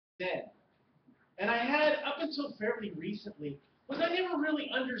then. And I had, up until fairly recently, was I never really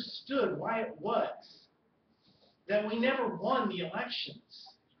understood why it was that we never won the elections.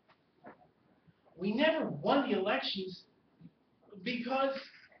 We never won the elections because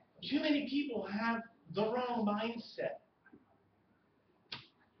too many people have the wrong mindset.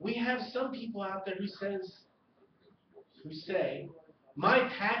 We have some people out there who say, my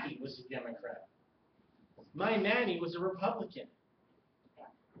Patty was a Democrat. My Manny was a Republican.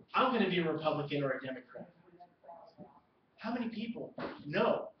 I'm going to be a Republican or a Democrat. How many people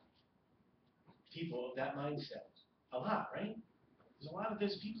know people of that mindset? A lot, right? There's a lot of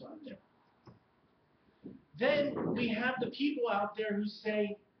those people out there. Then we have the people out there who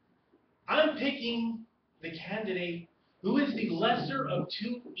say, I'm picking the candidate who is the lesser of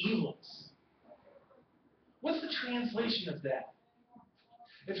two evils. What's the translation of that?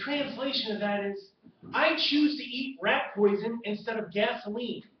 The translation of that is, I choose to eat rat poison instead of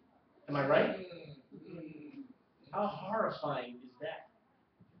gasoline. Am I right? How horrifying is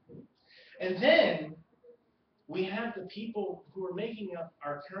that? And then we have the people who are making up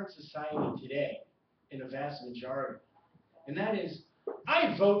our current society today in a vast majority. And that is,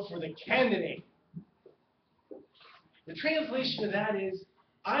 I vote for the candidate. The translation of that is,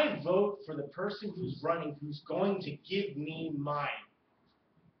 I vote for the person who's running, who's going to give me mine.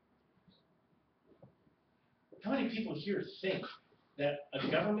 How many people here think that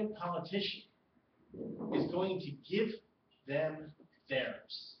a government politician is going to give them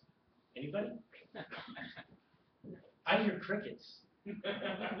theirs? Anybody? I hear crickets.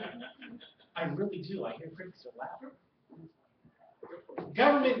 I really do. I hear crickets are loud.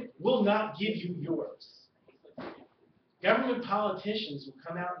 Government will not give you yours. Government politicians will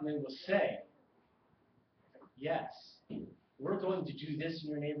come out and they will say, yes, we're going to do this in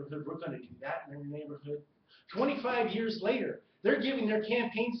your neighborhood. We're going to do that in your neighborhood. 25 years later, they're giving their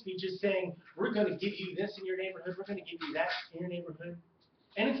campaign speeches saying, we're going to give you this in your neighborhood. We're going to give you that in your neighborhood.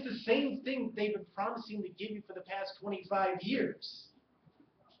 And it's the same thing they've been promising to give you for the past 25 years.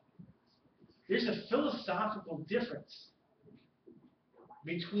 There's a philosophical difference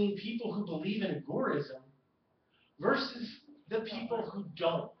between people who believe in agorism versus the people who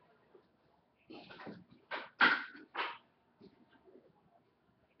don't.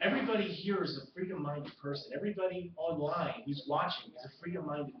 Everybody here is a freedom-minded person. Everybody online who's watching is a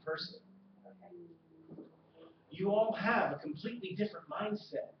freedom-minded person. You all have a completely different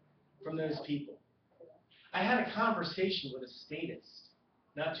mindset from those people. I had a conversation with a statist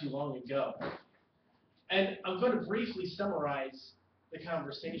not too long ago, and I'm going to briefly summarize the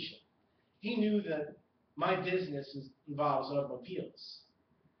conversation. He knew that my business involves automobiles,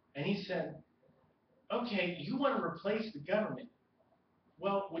 and he said, okay, you want to replace the government.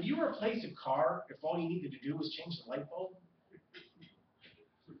 Well, would you replace a car if all you needed to do was change the light bulb?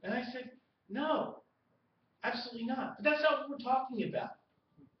 And I said, no, absolutely not. But that's not what we're talking about.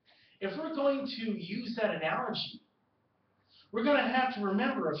 If we're going to use that analogy, we're going to have to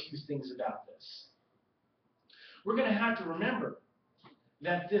remember a few things about this. We're going to have to remember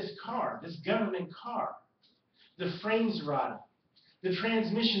that this car, this government car, the frame's rotted, the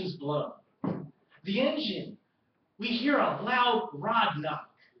transmission's blown, the engine, we hear a loud rod knock.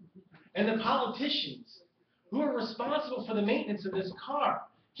 And the politicians who are responsible for the maintenance of this car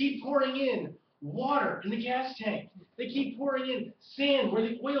keep pouring in water in the gas tank. They keep pouring in sand where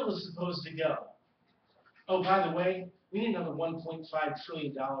the oil is supposed to go. Oh, by the way, we need another $1.5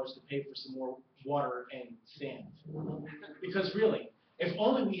 trillion to pay for some more water and sand. Because really, if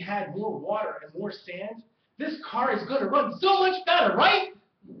only we had more water and more sand, this car is going to run so much better, right?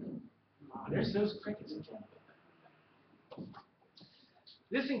 There's those crickets again.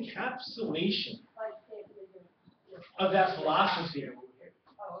 This encapsulation of that philosophy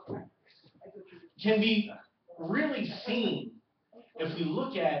can be really seen if we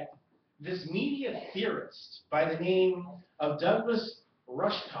look at this media theorist by the name of Douglas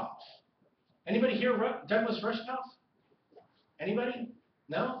Rushkoff. Anybody here Douglas Rushkoff? Anybody?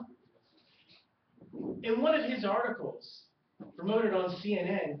 No? In one of his articles promoted on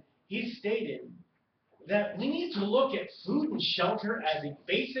CNN, he stated that we need to look at food and shelter as a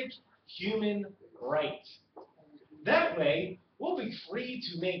basic human right. That way, we'll be free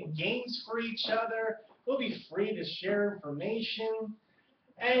to make games for each other, we'll be free to share information,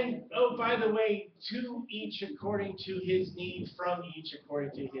 and, oh, by the way, to each according to his need, from each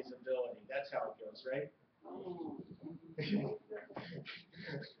according to his ability. That's how it goes, right?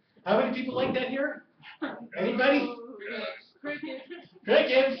 How many people like that here? Anybody? Crickets.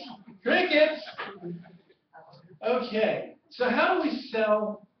 Crickets! Crickets! Okay, so how do we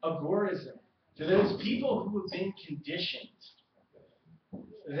sell agorism to those people who have been conditioned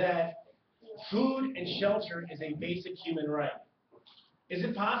that food and shelter is a basic human right. Is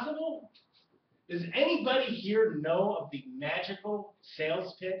it possible? Does anybody here know of the magical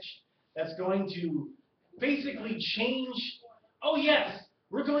sales pitch that's going to basically change? Oh yes,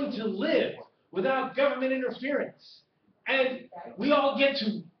 we're going to live without government interference. And we all get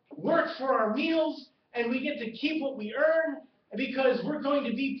to work for our meals, and we get to keep what we earn because we're going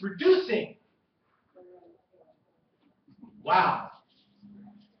to be producing. Wow.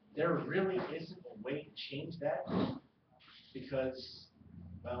 There really isn't a way to change that because,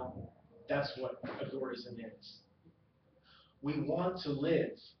 well, that's what agorism is. We want to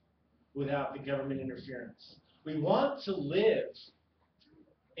live without the government interference. We want to live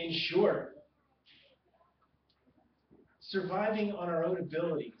insured, surviving on our own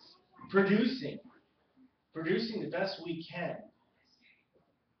abilities, producing the best we can,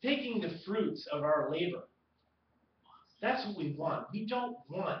 taking the fruits of our labor. That's what we want. We don't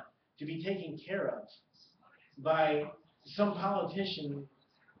want to be taken care of by some politician's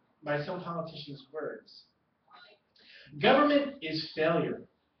words. Government is failure.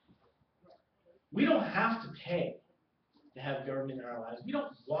 We don't have to pay to have government in our lives. We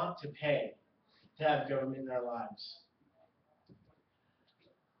don't want to pay to have government in our lives.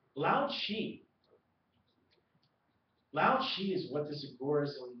 Laozi is what this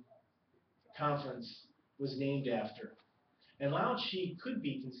agorism conference was named after. And Laozi could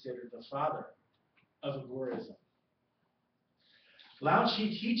be considered the father of agorism. Laozi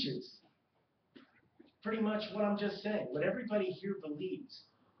teaches pretty much what I'm just saying, what everybody here believes.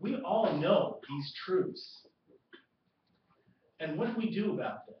 We all know these truths. And what do we do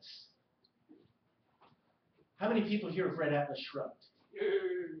about this? How many people here have read Atlas Shrugged?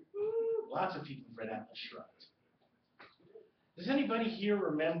 Lots of people have read Atlas Shrugged. Does anybody here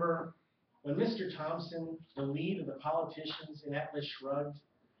remember when Mr. Thompson, the lead of the politicians in Atlas Shrugged,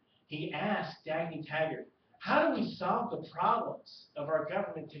 he asked Dagny Taggart, how do we solve the problems of our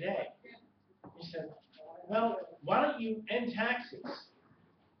government today? He said, well, why don't you end taxes?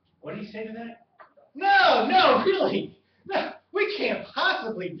 What did he say to that? No, really. No, we can't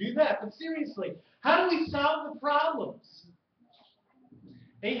possibly do that. But seriously, how do we solve the problems?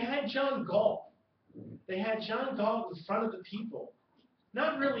 They had John Galt. They had John Galt in front of the people,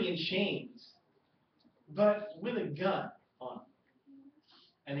 not really in chains, but with a gun on him.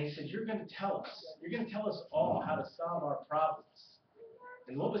 And they said, you're going to tell us all how to solve our problems.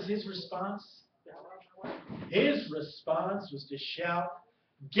 And what was his response? His response was to shout,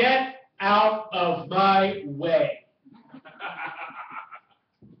 get out of my way.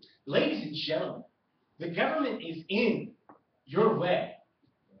 Ladies and gentlemen, the government is in your way.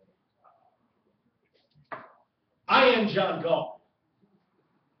 I am John Galt.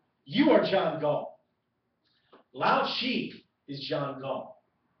 You are John Galt. Laozi is John Galt.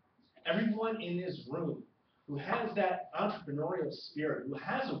 Everyone in this room who has that entrepreneurial spirit, who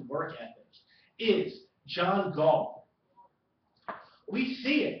has a work ethic, is John Galt. We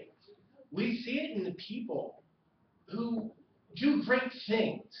see it. We see it in the people who do great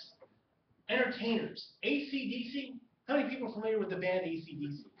things. Entertainers. AC/DC. How many people are familiar with the band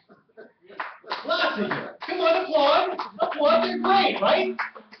AC/DC? Lots of you. Come on, applaud. Applaud, they're great, right?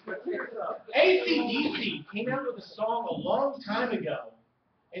 AC/DC came out with a song a long time ago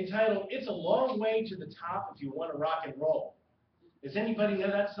entitled, It's a Long Way to the Top If You Want to Rock and Roll. Does anybody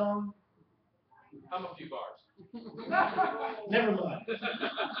know that song? I'm a few bars. Never mind.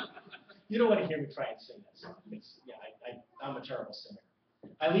 You don't want to hear me try and sing that song. I'm a terrible singer.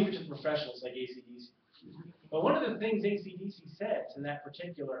 I leave it to the professionals like AC/DC. But one of the things AC/DC says in that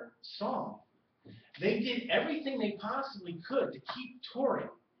particular song, they did everything they possibly could to keep touring.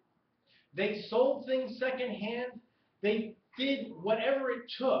 They sold things secondhand. They did whatever it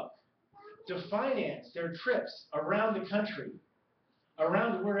took to finance their trips around the country,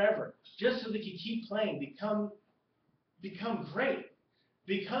 around wherever, just so they could keep playing, become great,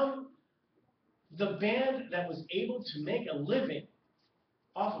 become the band that was able to make a living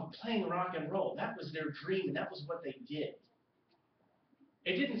off of playing rock and roll. That was their dream, and that was what they did.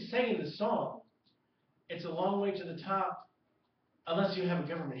 It didn't say in the song, it's a long way to the top unless you have a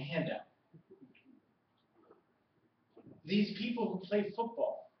government handout. These people who play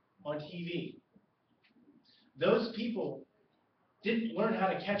football on TV, those people didn't learn how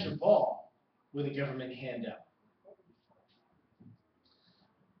to catch a ball with a government handout.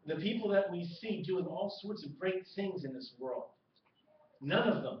 The people that we see doing all sorts of great things in this world, none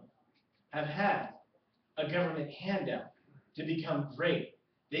of them have had a government handout to become great.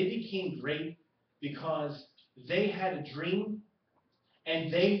 They became great because they had a dream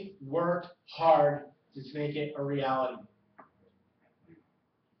and they worked hard to make it a reality.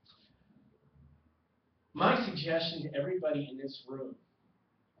 suggestion to everybody in this room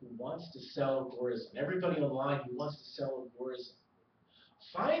who wants to sell agorism, everybody online who wants to sell agorism,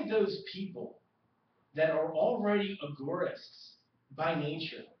 find those people that are already agorists by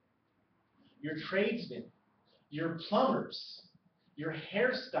nature. Your tradesmen, your plumbers, your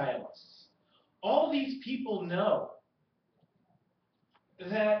hairstylists. All these people know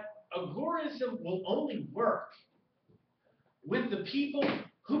that agorism will only work with the people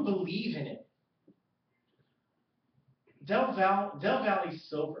who believe in it. Del Valley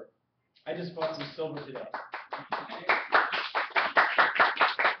Silver. I just bought some silver today.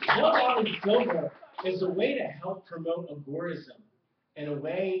 Del Valley Silver is a way to help promote agorism in a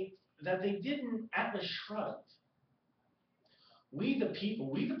way that they didn't Atlas Shrugged. We the people,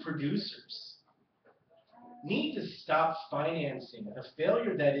 we the producers, need to stop financing the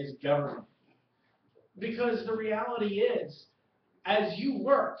failure that is government. Because the reality is, as you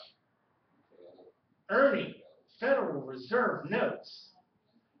work, earning Federal Reserve notes,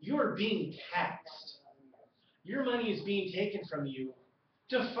 you are being taxed. Your money is being taken from you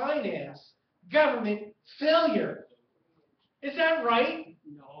to finance government failure. Is that right?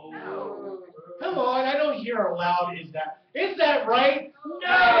 No. Come on, I don't hear a loud is that right?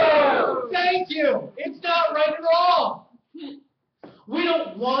 No! Thank you! It's not right at all! We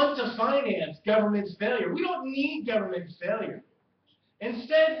don't want to finance government's failure. We don't need government failure.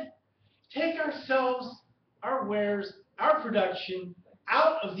 Instead, take ourselves, our wares, our production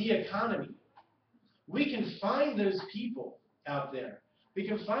out of the economy. We can find those people out there. We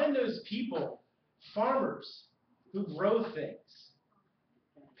can find those people, farmers, who grow things.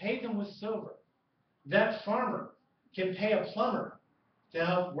 Pay them with silver. That farmer can pay a plumber to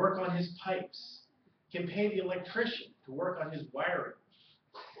help work on his pipes, can pay the electrician to work on his wiring,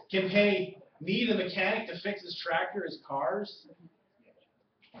 can pay me, the mechanic, to fix his tractor, his cars.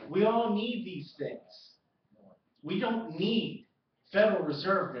 We all need these things. We don't need Federal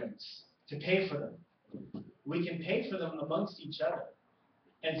Reserve notes to pay for them. We can pay for them amongst each other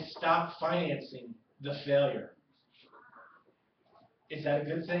and stop financing the failure. Is that a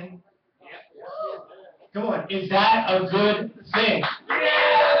good thing? Come on, is that a good thing?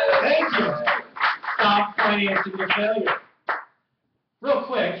 Thank you. Stop financing the failure. Real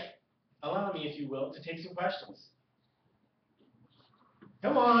quick, allow me, if you will, to take some questions.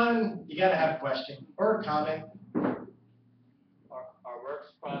 Come on, you gotta have a question or a comment. Are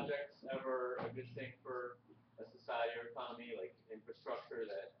works projects ever a good thing for a society or economy, like infrastructure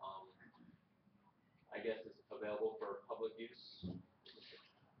that I guess is available for public use?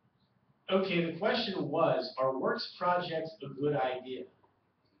 Okay, the question was, are works projects a good idea?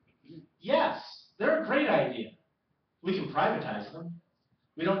 Yes, they're a great idea. We can privatize them.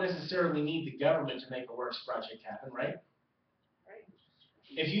 We don't necessarily need the government to make a works project happen, right?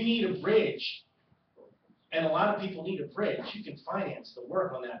 If you need a bridge, and a lot of people need a bridge, you can finance the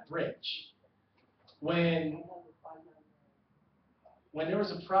work on that bridge. When there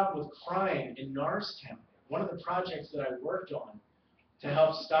was a problem with crime in Norristown, one of the projects that I worked on to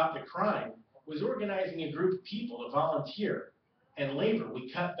help stop the crime was organizing a group of people to volunteer and labor.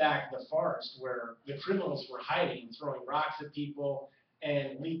 We cut back the forest where the criminals were hiding, throwing rocks at people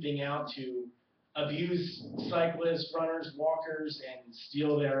and leaping out to abuse cyclists, runners, walkers, and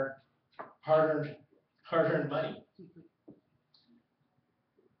steal their hard-earned money.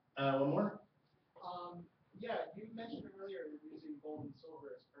 One more? Yeah, you mentioned earlier using gold and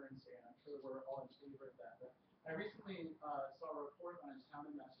silver as currency, and I'm sure we're all in favor of that. But I recently saw a report on a town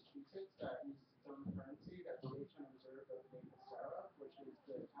in Massachusetts that uses its own currency that's based on a reserve of maple syrup, which is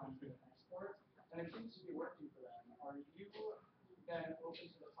the town's main export, and it seems to be working for them. Are you then open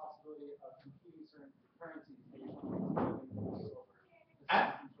to the possibility of competing certain currencies based on gold and silver?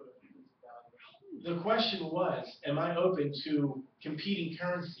 The question was, am I open to competing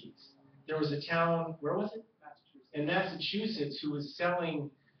currencies? There was a town, where was it? In Massachusetts, who was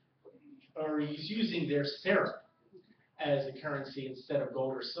selling, or he's using their syrup as a currency instead of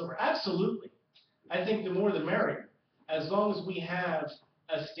gold or silver. Absolutely. I think the more the merrier. As long as we have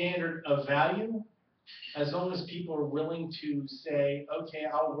a standard of value, as long as people are willing to say, okay,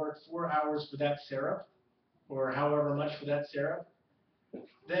 I'll work 4 hours for that syrup, or however much for that syrup,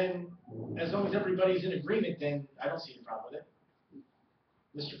 then as long as everybody's in agreement, then I don't see any problem with it.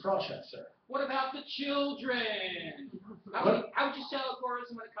 Mr. Crawlshut, sir. What about the children? How would you sell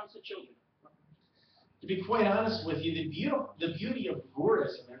agorism when it comes to children? To be quite honest with you, the beauty of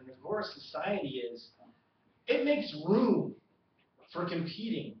agorism and an agora society is it makes room for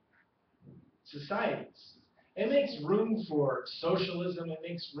competing societies. It makes room for socialism. It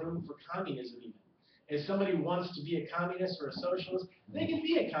makes room for communism even. If somebody wants to be a communist or a socialist, they can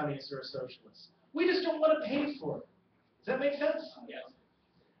be a communist or a socialist. We just don't want to pay for it. Does that make sense? Yes.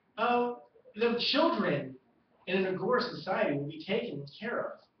 The children in an Agora society will be taken care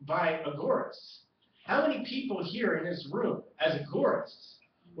of by Agorists. How many people here in this room, as Agorists,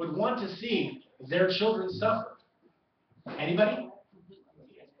 would want to see their children suffer? Anybody?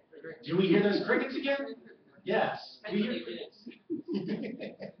 Do we hear those crickets again? Yes. We hear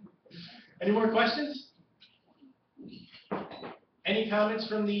Any more questions? Any comments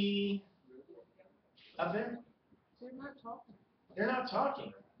from the up there? They're not talking. They're not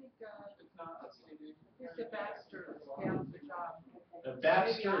talking. I think, It's not updated. I think the Baxter is down the job. The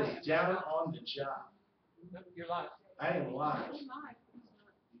Baxter is down on the job. You're live. I am live. Oh, my.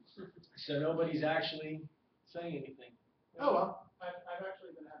 It's not. So nobody's actually saying anything. Oh well. I've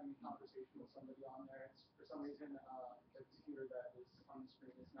actually been having a conversation with somebody on there. It's for some reason the computer that is on the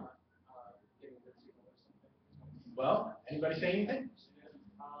screen is not getting good signal or something. Well, anybody say anything?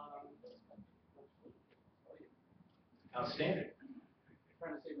 Outstanding.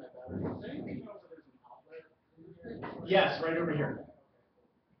 Trying to save my battery. Is there anything over there's an outlet in here? Yes, right over here.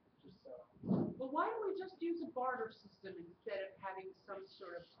 Just Well, why don't we just use a barter system instead of having some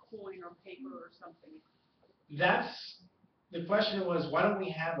sort of coin or paper or something? The question was, why don't we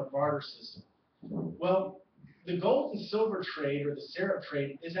have a barter system? Well, the gold and silver trade or the syrup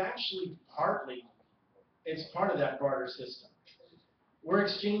trade is actually it's part of that barter system. We're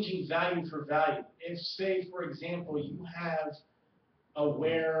exchanging value for value. If, say, for example, you have a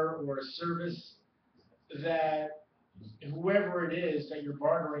ware or a service that whoever it is that you're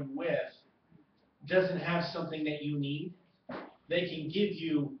bartering with doesn't have something that you need, they can give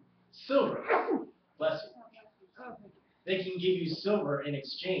you silver. Bless you. Okay. They can give you silver in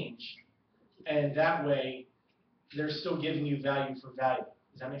exchange, and that way they're still giving you value for value.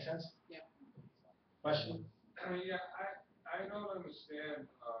 Does that make sense? Yeah. Question? Yeah, I don't understand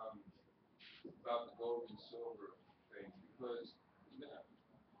about the gold and silver thing, because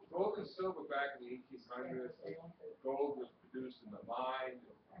gold and silver back in the 1800s, gold was produced in the mine,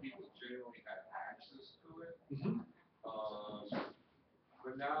 people generally had access to it. Mm-hmm.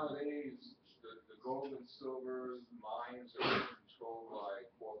 But nowadays, the gold and silver mines are controlled by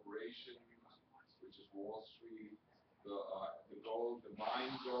corporations, which is Wall Street. The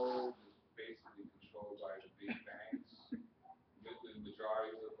mine gold is basically controlled by the big banks. The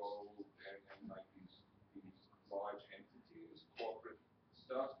majority of the gold and like these large entities, corporate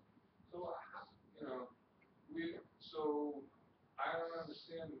stuff. So so I don't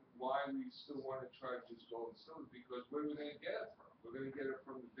understand why we still want to try to use gold and silver, because where are we going to get it from? We're going to get it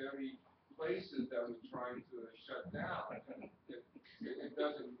from the very places that we're trying to shut down. It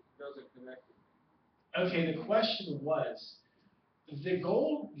doesn't connect. Okay, the question was, the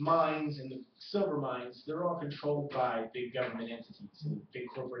gold mines and the silver mines, they're all controlled by big government entities and big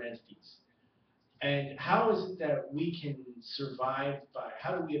corporate entities. And how is it that we can survive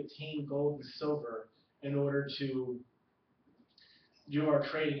how do we obtain gold and silver in order to do our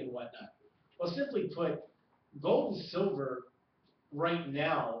trading and whatnot? Well, simply put, gold and silver right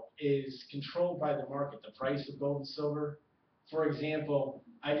now is controlled by the market, the price of gold and silver. For example,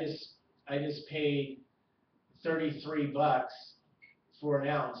 I just paid $33 for an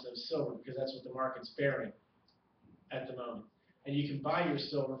ounce of silver because that's what the market's bearing at the moment. And you can buy your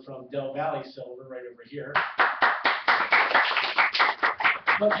silver from Del Valley Silver right over here.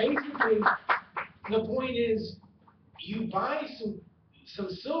 But basically, the point is, you buy some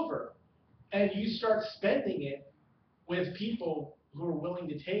silver and you start spending it with people who are willing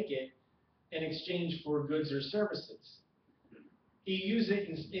to take it in exchange for goods or services. You use it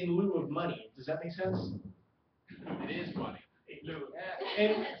in lieu of money. Does that make sense? It is money.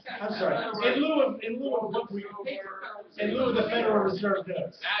 And, I'm sorry. In lieu of the Federal Reserve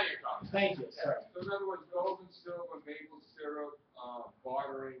notes. Now you're talking. Thank you. Sorry. So in other words, gold and silver, maple syrup,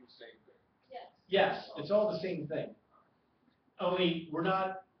 bartering, same thing. Yes, it's all the same thing. Only we're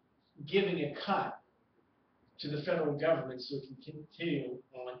not giving a cut to the federal government so it can continue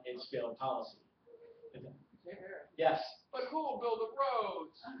on its failed policy. Yes. But who will build the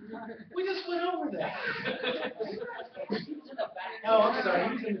roads? We just went over that. Oh, I'm sorry.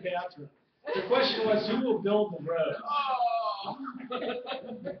 He was in the bathroom. The question was, who will build the roads? Oh.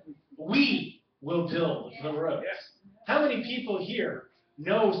 We will build the roads. How many people here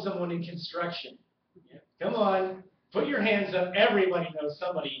know someone in construction? Come on, put your hands up. Everybody knows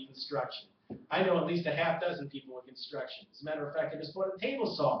somebody in construction. I know at least a half dozen people in construction. As a matter of fact, I just bought a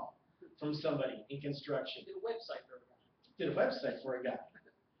table saw from somebody in construction. Did a website for everybody. Did a website for a guy.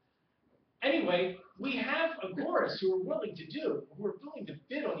 Anyway, we have Agoras who are willing to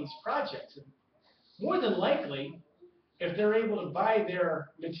bid on these projects. And more than likely, if they're able to buy their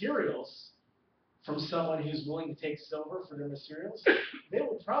materials from someone who's willing to take silver for their materials, they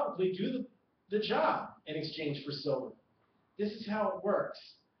will probably do the job in exchange for silver. This is how it works.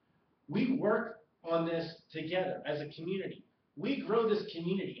 We work on this together as a community. We grow this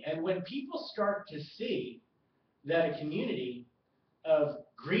community, and when people start to see that a community of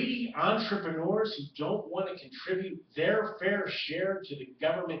greedy entrepreneurs who don't want to contribute their fair share to the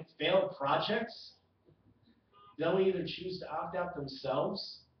government failed projects, they'll either choose to opt out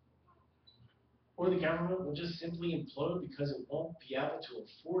themselves, or the government will just simply implode because it won't be able to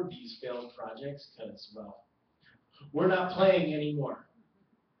afford these failed projects because, well, we're not playing anymore.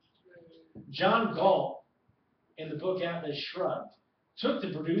 John Galt, in the book Atlas Shrugged, took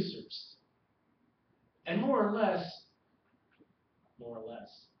the producers and more or less,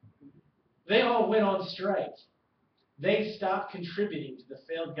 they all went on strike. They stopped contributing to the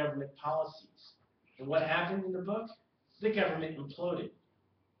failed government policies. And what happened in the book? The government imploded.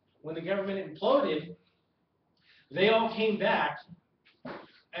 When the government imploded, they all came back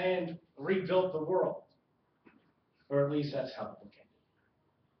and rebuilt the world. Or at least that's how the book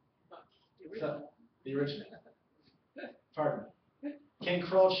ended. So, the original. Pardon me. Ken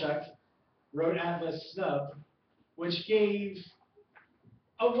Krawchuk wrote Atlas Snub, which gave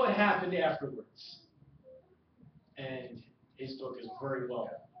a what happened afterwards. And his book is very well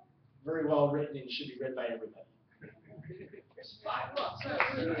written and should be read by everybody.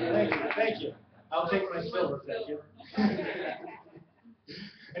 Thank you. I'll take my silver, thank you.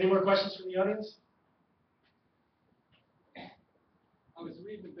 Any more questions from the audience? I was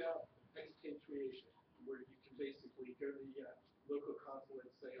reading about expatriation, where you can basically go to the local consulate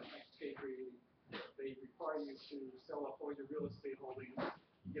and say, I'm expatriating. They require you to sell off all your real estate holdings.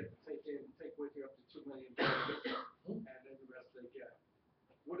 You get to take with you up to $2 million, and then the rest they get.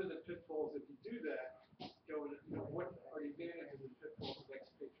 What are the pitfalls if you do that? What are the advantages and pitfalls of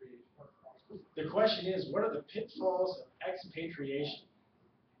expatriation? The question is, what are the pitfalls of expatriation?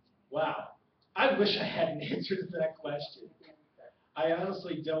 Wow. I wish I had an answer to that question. I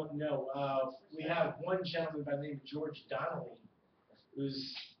honestly don't know. We have one gentleman by the name of George Donnelly who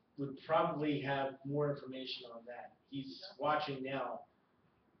would probably have more information on that. He's watching now.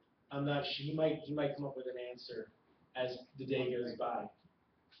 I'm not sure. He might come up with an answer as the day goes by.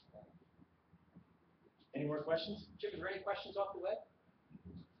 Any more questions? Chip, is there any questions off the web?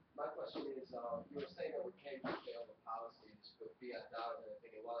 My question is, you were saying that we can't fail the policies with fiat dollars and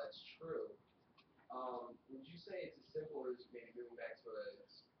everything, and while that's true, would you say it's as simple as maybe moving back to a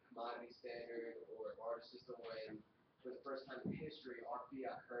commodity standard or a barter system when, for the first time in history, our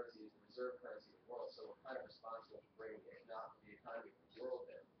fiat currency is the reserve currency of the world, so we're kind of responsible for bringing the economy of the world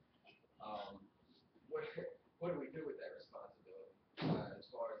in. What do we do with that responsibility as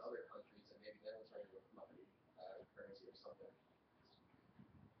far as other countries and maybe then turn into a commodity currency or something?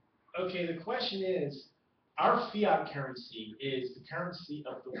 Okay, the question is, our fiat currency is the currency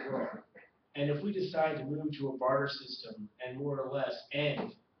of the world. And if we decide to move to a barter system and more or less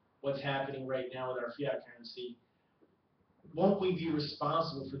end what's happening right now with our fiat currency, won't we be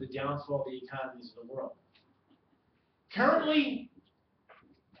responsible for the downfall of the economies of the world? Currently,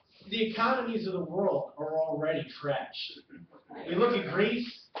 the economies of the world are already trashed. We look at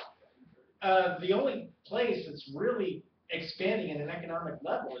Greece, the only place that's really expanding at an economic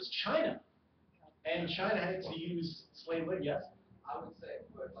level is China. And China had to use slave labor, yes? I would say,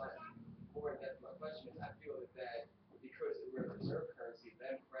 but more in depth, my question is, I feel that because we're a reserve currency,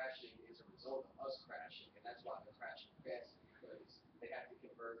 them crashing is a result of us crashing, and that's why they're crashing fast, because they have to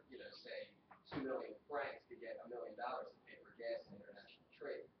convert, say, 2 million francs to get $1 million to pay for gas and international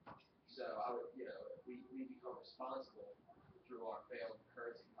trade. So I would, if we become responsible through our failed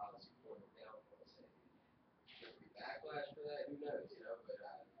currency policy for the downfall, say, should we backlash for that? Who knows,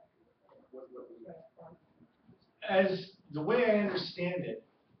 but what we As the way I understand it,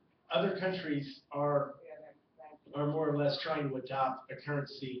 other countries are more or less trying to adopt a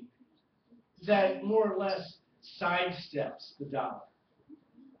currency that more or less sidesteps the dollar.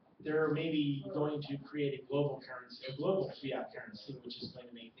 They're maybe going to create a global currency, a global fiat currency, which is going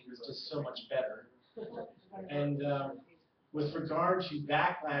to make things just so much better. And with regard to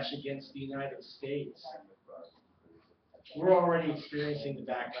backlash against the United States, we're already experiencing the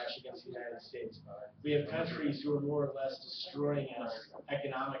backlash against the United States. We have countries who are more or less destroying us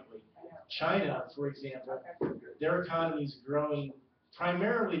economically. China, for example, their economy is growing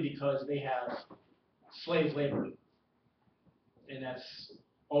primarily because they have slave labor. And that's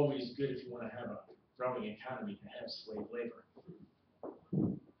always good if you want to have a growing economy to have slave labor.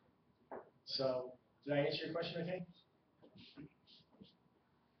 So, did I answer your question okay?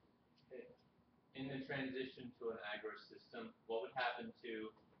 In the transition to an agro system, what would happen to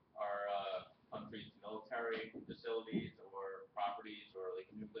our countries military facilities or properties or like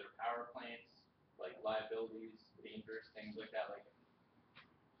nuclear power plants, like liabilities, dangers, things like that? Like,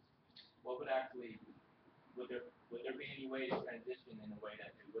 what would actually, would there be any way to transition in a way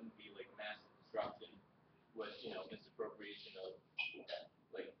that it wouldn't be like massive destruction with, you know, misappropriation of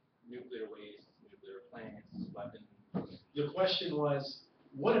like nuclear waste, nuclear plants, weapons? The question was,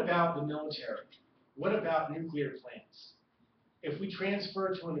 what about the military? What about nuclear plants? If we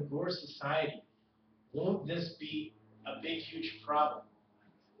transfer to an Agora society, won't this be a big, huge problem?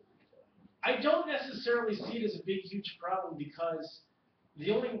 I don't necessarily see it as a big, huge problem because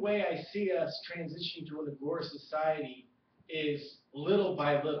the only way I see us transitioning to an Agora society is little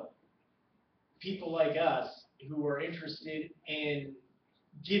by little. People like us who are interested in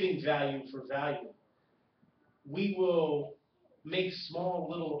giving value for value, we will make small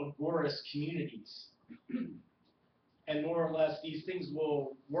little Agoras communities. And more or less, these things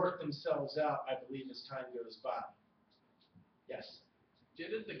will work themselves out, I believe, as time goes by. Yes?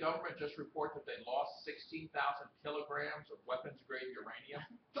 Didn't the government just report that they lost 16,000 kilograms of weapons-grade uranium?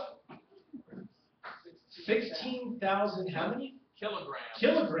 16,000 how many? Kilograms.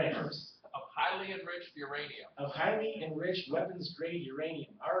 Kilograms Of highly enriched uranium. of highly enriched weapons-grade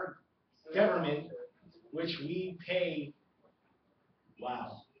uranium. Our government, which we pay,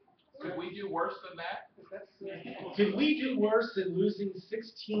 wow. Could we do worse than that? Could we do worse than losing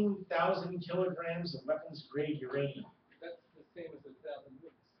 16,000 kilograms of weapons-grade uranium? That's the same as 1,000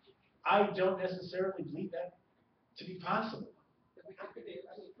 nukes. I don't necessarily believe that to be possible. How could they,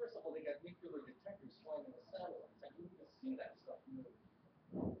 I mean, first of all, they got nuclear detectors flying in the satellites. I mean, you can see that stuff move.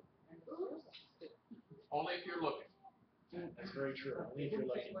 Only if you're looking. That's very true. Only if you're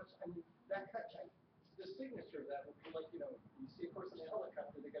looking. I mean, the signature of that would be like, you know, you see a person in a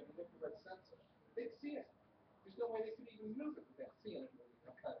helicopter, they got an infrared sensor. They'd see it. There's no way they could even move it without seeing it moving.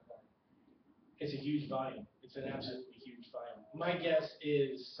 That kind of volume. It's a huge volume. It's an absolutely huge volume. My guess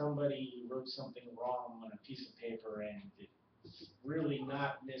is somebody wrote something wrong on a piece of paper and it's really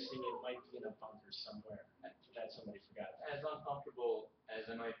not missing. It might be in a bunker somewhere that somebody forgot about. As uncomfortable as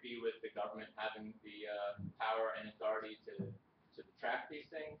it might be with the government having the power and authority to track these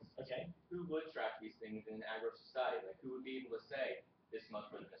things, Okay. who would track these things in agro society? Like, who would be able to say this much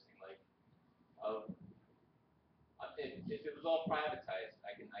was missing? Like, if it was all privatized,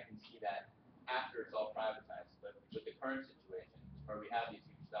 I can see that after it's all privatized. But with the current situation, where we have these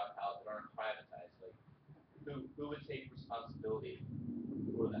huge stockpiles that aren't privatized, like, who would take responsibility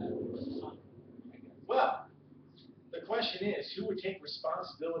for that? Well, the question is, who would take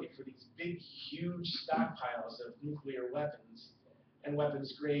responsibility for these big, huge stockpiles of nuclear weapons and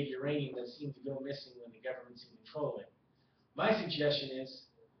weapons-grade uranium that seem to go missing when the government's in control of it? My suggestion is,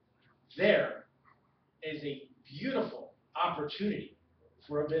 there is a beautiful opportunity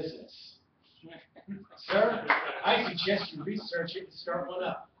for a business. Sir, I suggest you research it and start one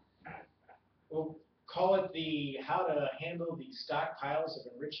up. We'll call it the How to Handle the Stockpiles of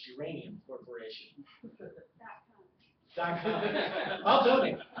Enriched Uranium Corporation. .com. I'll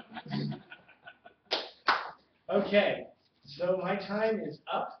donate. Okay, so my time is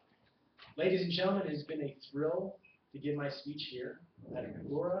up. Ladies and gentlemen, it has been a thrill to give my speech here at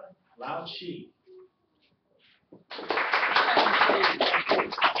Agora, Laozi.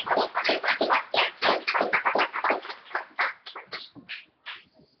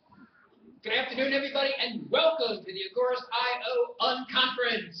 Good afternoon, everybody, and welcome to the Agora's I.O.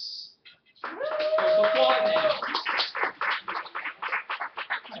 Unconference. There's applause now.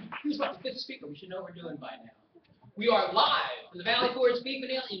 Who's about the fifth speaker? We should know what we're doing by now. We are live from the Valley Forge Beef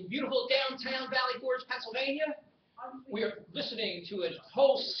and Ale in beautiful downtown Valley Forge, Pennsylvania. We are listening to a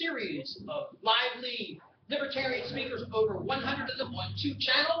whole series of lively libertarian speakers, over 100 of them on 2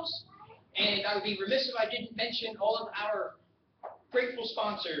 channels. And I would be remiss if I didn't mention all of our grateful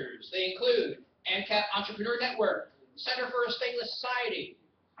sponsors. They include ANCAP Entrepreneur Network, Center for a Stateless Society,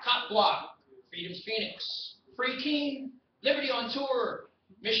 Cop Block, Freedom's Phoenix, Free Keen, Liberty on Tour,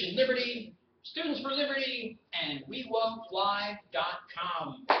 Mission Liberty, Students for Liberty, and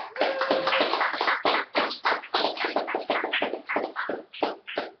WeWon'tFly.com.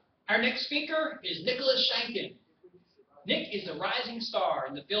 Our next speaker is Nicholas Shankin. Nick is a rising star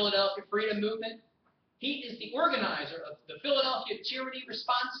in the Philadelphia Freedom Movement. He is the organizer of the Philadelphia Tyranny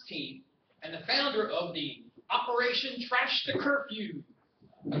Response Team and the founder of the Operation Trash the Curfew,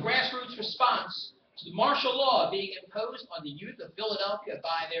 a grassroots response to the martial law being imposed on the youth of Philadelphia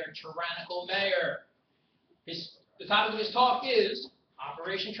by their tyrannical mayor. The topic of his talk is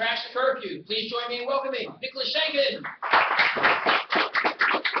Operation Trash the Curfew. Please join me in welcoming Nicholas Shankin.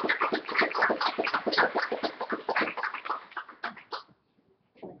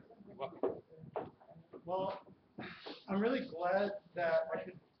 Well, I'm really glad that I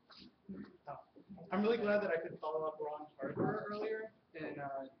could. I'm really glad that I could follow up Ron Harper earlier in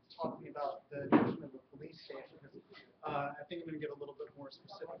talking about the notion of a police state, because I think I'm going to get a little bit more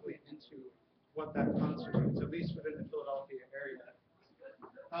specifically into what that constitutes, at least within the Philadelphia area.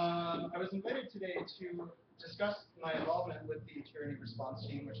 I was invited today to discuss my involvement with the Tyranny Response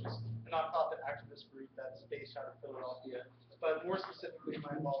Team, which is a nonprofit activist group that's based out of Philadelphia, but more specifically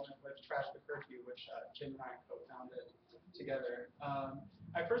my involvement with Trash the Curfew, which Jim and I co-founded together.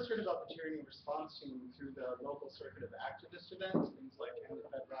 I first heard about the Tyranny Response Team through the local circuit of activist events, things like End the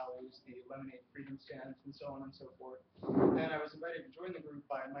Fed rallies, the Lemonade Freedom Stands, and so on and so forth. And I was invited to join the group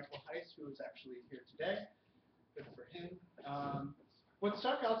by Michael Heiss, who is actually here today. Good for him. What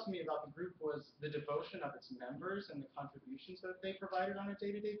stuck out to me about the group was the devotion of its members and the contributions that they provided on a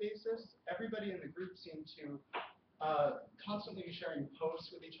day-to-day basis. Everybody in the group seemed to constantly be sharing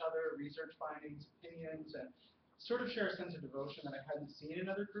posts with each other, research findings, opinions, and sort of share a sense of devotion that I hadn't seen in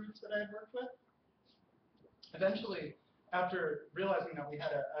other groups that I had worked with. Eventually, after realizing that we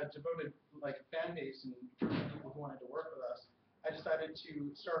had a devoted fan base and people who wanted to work with us, I decided to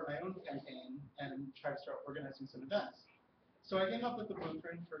start my own campaign and try to start organizing some events. So I came up with a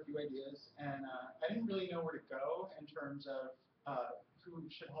blueprint for a few ideas, and I didn't really know where to go in terms of who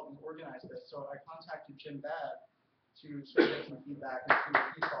should help me organize this. So I contacted Jim Babb to sort of get some feedback and see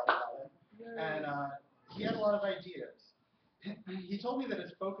what he thought about it. And he had a lot of ideas. He told me that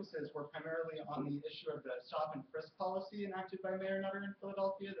his focuses were primarily on the issue of the stop and frisk policy enacted by Mayor Nutter in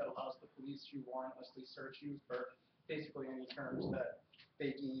Philadelphia that allows the police to warrantlessly search you for basically any terms that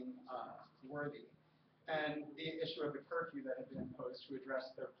they deem worthy, and the issue of the curfew that had been imposed to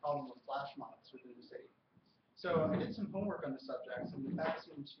address the problem of flash mobs within the city. So I did some homework on the subjects, and the facts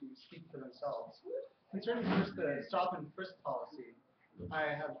seem to speak for themselves. Concerning first the stop and frisk policy,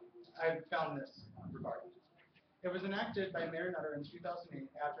 I found this regarding. It was enacted by Mayor Nutter in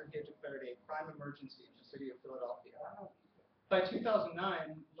 2008 after he had declared a crime emergency in the city of Philadelphia. By 2009,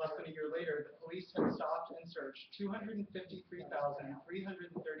 less than a year later, the police had stopped and searched 253,333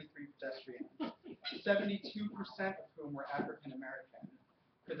 pedestrians, 72% of whom were African American.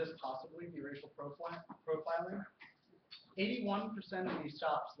 Could this possibly be racial profiling? 81% of these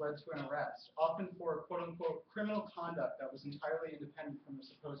stops led to an arrest, often for quote-unquote criminal conduct that was entirely independent from the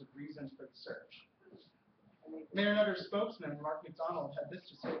supposed reason for the search. Mayor Nutter's spokesman, Mark McDonald, had this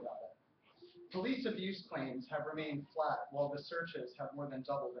to say about it. Police abuse claims have remained flat while the searches have more than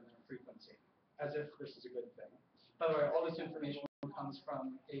doubled in their frequency, as if this is a good thing. By the way, all this information comes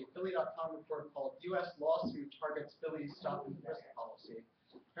from a Philly.com report called U.S. Lawsuit Targets Philly's Stop and Frisk Policy.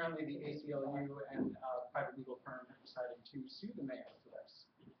 Apparently the ACLU and a private legal firm have decided to sue the mayor for this.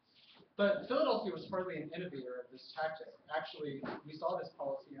 But Philadelphia was hardly an innovator of this tactic. Actually, we saw this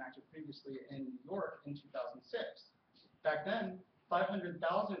policy enacted previously in New York in 2006. Back then, 500,000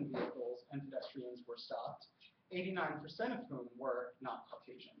 vehicles and pedestrians were stopped, 89% of whom were not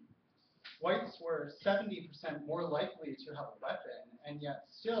Caucasian. Whites were 70% more likely to have a weapon, and yet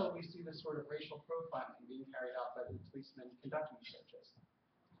still we see this sort of racial profiling being carried out by the policemen conducting searches.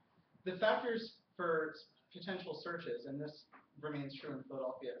 The factors for potential searches, and this remains true in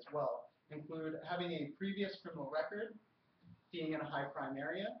Philadelphia as well, include having a previous criminal record, being in a high crime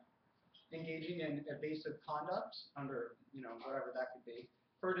area, engaging in evasive conduct under, whatever that could be,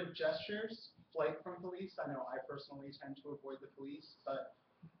 furtive gestures, flight from police. I know I personally tend to avoid the police, but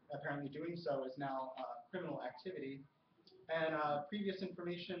apparently doing so is now criminal activity, and previous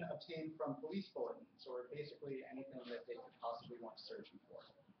information obtained from police bulletins, or basically anything that they could possibly want to search you for.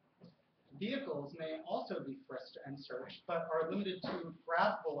 Vehicles may also be frisked and searched, but are limited to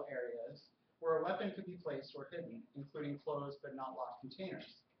grabbable areas where a weapon could be placed or hidden, including closed but not locked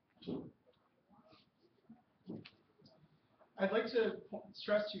containers. I'd like to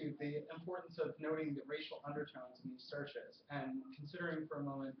stress to you the importance of noting the racial undertones in these searches, and considering for a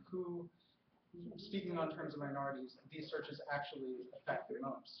moment who, speaking on terms of minorities, these searches actually affect the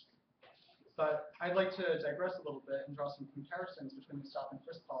most. But I'd like to digress a little bit and draw some comparisons between the stop and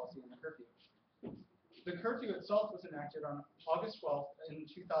frisk policy and the curfew. The curfew itself was enacted on August 12th in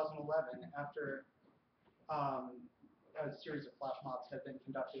 2011 after a series of flash mobs had been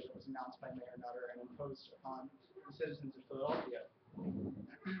conducted that was announced by Mayor Nutter and imposed upon the citizens of Philadelphia.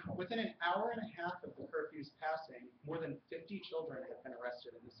 Within an hour and a half of the curfew's passing, more than 50 children had been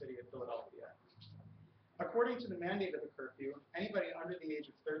arrested in the city of Philadelphia. According to the mandate of the curfew, anybody under the age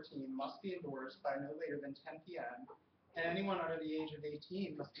of 13 must be indoors by no later than 10 p.m., and anyone under the age of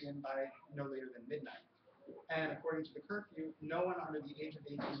 18 must be in by no later than midnight. And according to the curfew, no one under the age of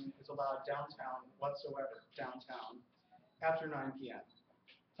 18 is allowed downtown whatsoever, after 9 p.m.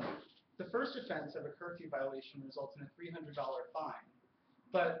 The first offense of a curfew violation results in a $300 fine,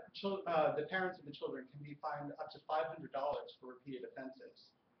 but the parents of the children can be fined up to $500 for repeated offenses.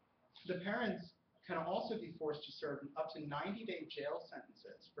 The parents can also be forced to serve up to 90-day jail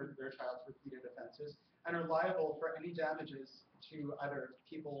sentences for their child's repeated offenses and are liable for any damages to either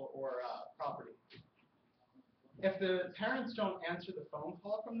people or property. If the parents don't answer the phone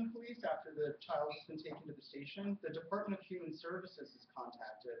call from the police after the child has been taken to the station, the Department of Human Services is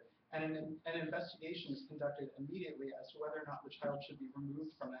contacted and an investigation is conducted immediately as to whether or not the child should be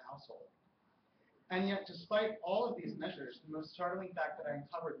removed from the household. And yet, despite all of these measures, the most startling fact that I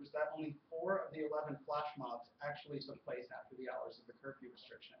uncovered was that only 4 of the 11 flash mobs actually took place after the hours of the curfew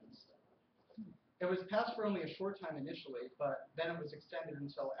restrictions. It was passed for only a short time initially, but then it was extended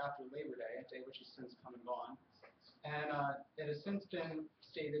until after Labor Day, a day which has since come and gone. And it has since been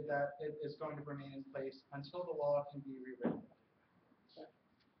stated that it is going to remain in place until the law can be rewritten.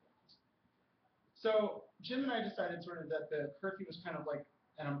 So Jim and I decided sort of that the curfew was kind of like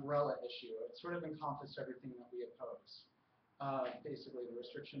an umbrella issue. It sort of encompassed everything that we oppose. Basically the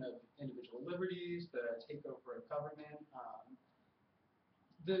restriction of individual liberties, the takeover of government,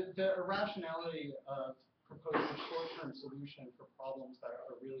 the irrationality of proposing a short-term solution for problems that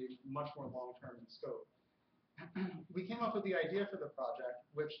are really much more long-term in scope. We came up with the idea for the project,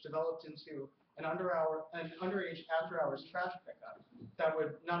 which developed into an underage after-hours trash pickup that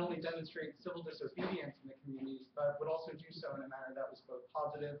would not only demonstrate civil disobedience in the communities, but would also do so in a manner that was both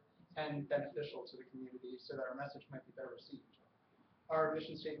positive and beneficial to the community so that our message might be better received. Our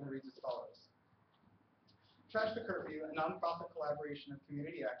mission statement reads as follows. Trash the Curfew, a nonprofit collaboration of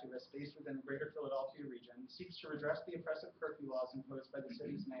community activists based within the greater Philadelphia region, seeks to redress the oppressive curfew laws imposed by the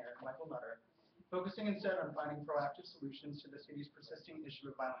city's mayor, Michael Nutter, focusing instead on finding proactive solutions to the city's persisting issue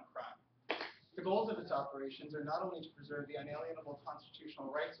of violent crime. The goals of its operations are not only to preserve the unalienable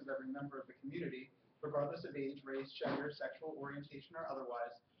constitutional rights of every member of the community, regardless of age, race, gender, sexual orientation, or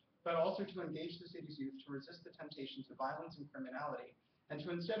otherwise, but also to engage the city's youth to resist the temptations of violence and criminality, and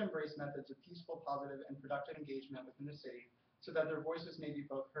to instead embrace methods of peaceful, positive, and productive engagement within the city so that their voices may be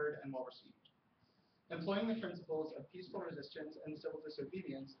both heard and well received. Employing the principles of peaceful resistance and civil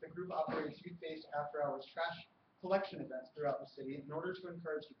disobedience, the group operates youth-based after-hours trash collection events throughout the city in order to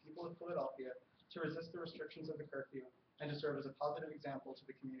encourage the people of Philadelphia to resist the restrictions of the curfew and to serve as a positive example to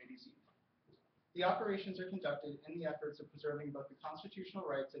the community's youth. The operations are conducted in the efforts of preserving both the constitutional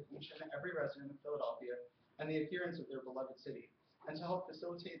rights of each and every resident of Philadelphia and the appearance of their beloved city, and to help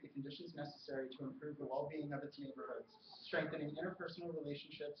facilitate the conditions necessary to improve the well-being of its neighborhoods, strengthening interpersonal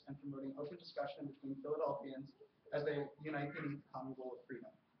relationships and promoting open discussion between Philadelphians as they unite beneath the common goal of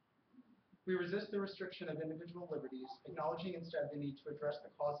freedom. We resist the restriction of individual liberties, acknowledging instead the need to address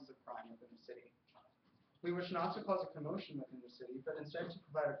the causes of crime within the city. We wish not to cause a commotion within the city, but instead to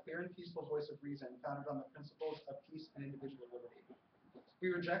provide a clear and peaceful voice of reason founded on the principles of peace and individual liberty. We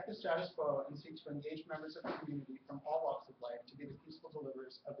reject the status quo and seek to engage members of the community from all walks of life to be the peaceful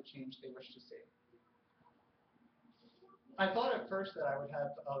deliverers of the change they wish to see. I thought at first that I would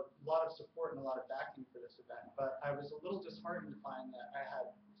have a lot of support and a lot of backing for this event, but I was a little disheartened to find that I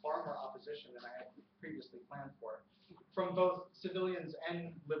had far more opposition than I had previously planned for, from both civilians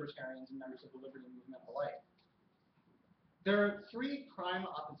and libertarians and members of the liberty movement alike. There are 3 prime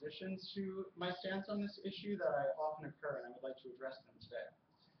oppositions to my stance on this issue that I often occur, and I would like to address them today.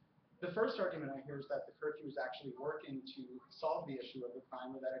 The first argument I hear is that the curfew is actually working to solve the issue of the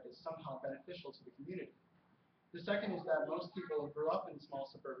crime, or that it is somehow beneficial to the community. The second is that most people grew up in small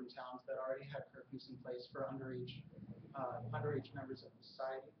suburban towns that already had curfews in place for underage members of the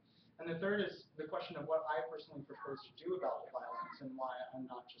society. And the third is the question of what I personally propose to do about the violence and why I'm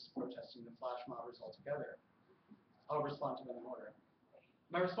not just protesting the flash mobbers altogether. I'll respond to them in order.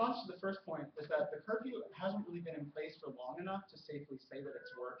 My response to the first point is that the curfew hasn't really been in place for long enough to safely say that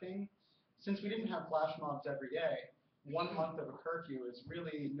it's working. Since we didn't have flash mobs every day, 1 month of a curfew is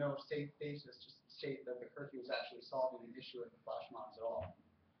really no safe basis to state that the curfew is actually solving the issue of the flash mobs at all.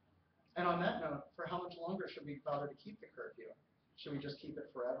 And on that note, for how much longer should we bother to keep the curfew? Should we just keep it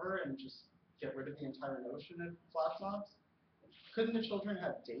forever and just get rid of the entire notion of flash mobs? Couldn't the children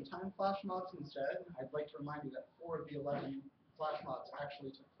have daytime flash mobs instead? I'd like to remind you that 4 of the 11 flash mobs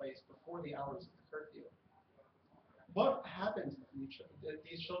actually took place before the hours of the curfew. What happens if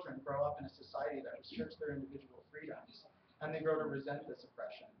these children grow up in a society that restricts their individual freedoms, and they grow to resent this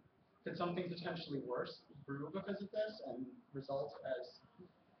oppression? Could something potentially worse brew because of this and result as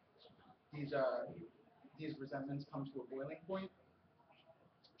these resentments come to a boiling point?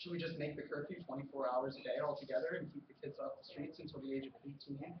 Should we just make the curfew 24 hours a day altogether and keep the kids off the streets until the age of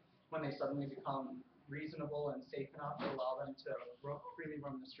 18, when they suddenly become reasonable and safe enough to allow them to freely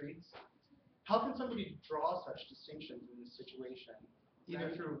roam the streets? How can somebody draw such distinctions in this situation,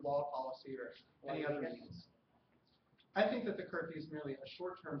 either through law, policy, or any other means? I think that the curfew is merely a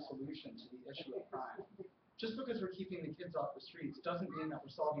short-term solution to the issue of crime. Just because we're keeping the kids off the streets doesn't mean that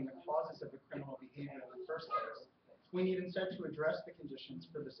we're solving the causes of the criminal behavior in the first place. We need instead to address the conditions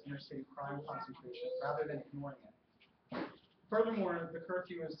for this inner-city crime concentration rather than ignoring it. Furthermore, the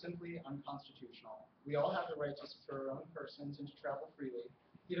curfew is simply unconstitutional. We all have the right to secure our own persons and to travel freely.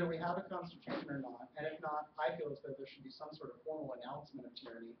 Either we have a constitution or not, and if not, I feel as though there should be some sort of formal announcement of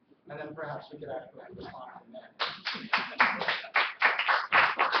tyranny, and then perhaps we could actually respond from there.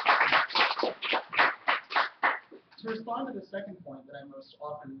 To respond to the second point that I most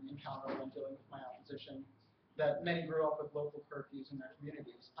often encounter when dealing with my opposition, that many grew up with local curfews in their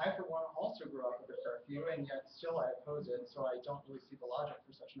communities. I, for one, also grew up with a curfew, and yet still I oppose it, so I don't really see the logic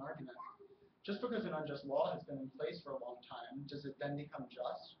for such an argument. Just because an unjust law has been in place for a long time, does it then become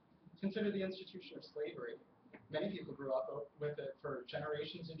just? Consider the institution of slavery. Many people grew up with it for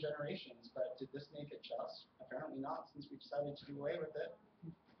generations and generations, but did this make it just? Apparently not, since we decided to do away with it.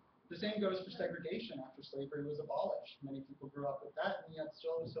 The same goes for segregation after slavery was abolished. Many people grew up with that, and yet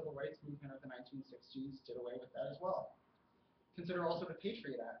still the civil rights movement of the 1960s did away with that as well. Consider also the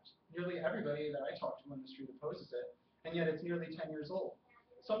Patriot Act. Nearly everybody that I talk to on the street opposes it, and yet it's nearly 10 years old.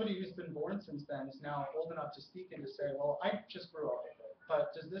 Somebody who's been born since then is now old enough to speak and to say, well, I just grew up with it, but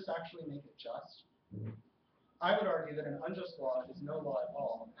does this actually make it just? I would argue that an unjust law is no law at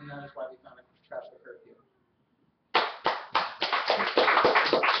all, and that is why we found it to trash the curfew.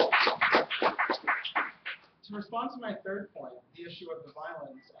 To respond to my third point, the issue of the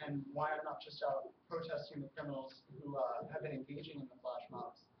violence and why I'm not just out protesting the criminals who have been engaging in the flash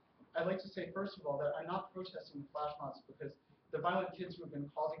mobs, I'd like to say, first of all, that I'm not protesting the flash mobs because the violent kids who have been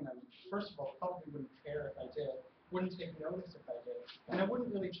causing them, first of all, probably wouldn't care if I did, wouldn't take notice if I did, and it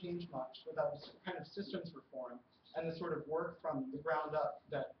wouldn't really change much without this kind of systems reform and the sort of work from the ground up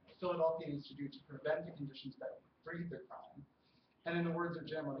that Philadelphia needs to do to prevent the conditions that breed the crime. And in the words of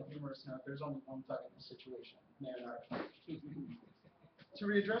Jim on a humorous note, there's only one thug in this situation, Mayor. To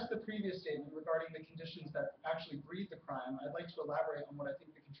readdress the previous statement regarding the conditions that actually breed the crime, I'd like to elaborate on what I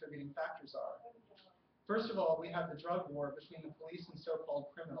think the contributing factors are. First of all, we have the drug war between the police and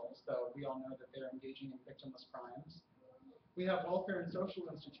so-called criminals, though we all know that they're engaging in victimless crimes. We have welfare and social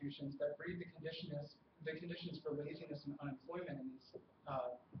institutions that breed the conditions for laziness and unemployment in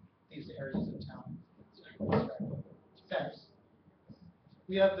these areas of town. Thanks.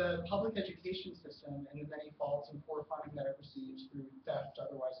 We have the public education system and the many faults and poor funding that it receives through theft,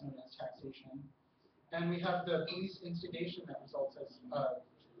 otherwise known as taxation. And we have the police instigation that results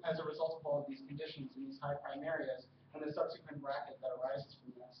as a result of all of these conditions in these high crime areas and the subsequent racket that arises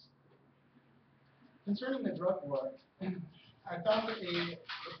from this. Concerning the drug war, I found a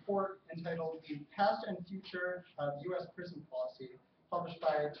report entitled The Past and Future of U.S. Prison Policy, published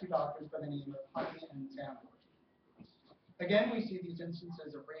by two doctors by the name of Honey and Zama. Again, we see these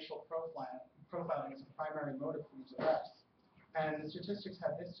instances of racial profiling as a primary motive for these arrests, and the statistics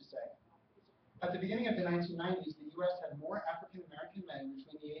have this to say. At the beginning of the 1990s, the U.S. had more African-American men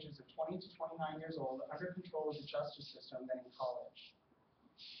between the ages of 20 to 29 years old under control of the justice system than in college.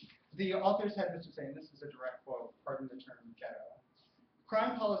 The authors had this to say, and this is a direct quote, pardon the term ghetto.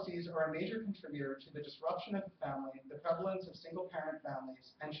 Crime policies are a major contributor to the disruption of the family, the prevalence of single-parent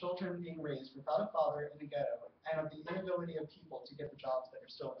families, and children being raised without a father in the ghetto, and of the inability of people to get the jobs that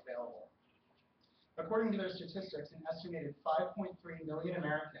are still available. According to their statistics, an estimated 5.3 million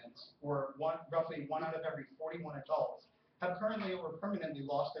Americans, or roughly 1 out of every 41 adults, have currently or permanently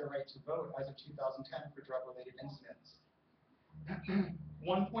lost their right to vote as of 2010 for drug-related incidents.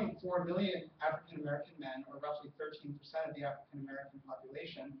 1.4 million African-American men, or roughly 13% of the African-American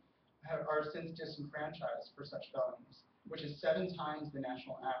population, are since disenfranchised for such felonies, which is 7 times the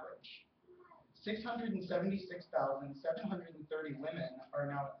national average. 676,730 women are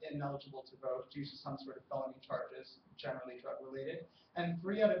now ineligible to vote due to some sort of felony charges, generally drug-related, and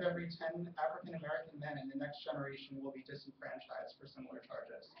 3 out of every 10 African-American men in the next generation will be disenfranchised for similar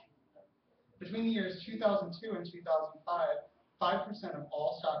charges. Between the years 2002 and 2005, 5% of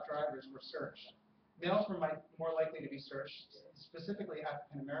all stop drivers were searched. Males were more likely to be searched, specifically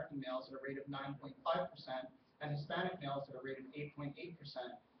African-American males at a rate of 9.5% and Hispanic males at a rate of 8.8%.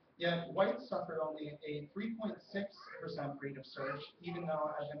 Yet whites suffered only a 3.6% rate of search, even though,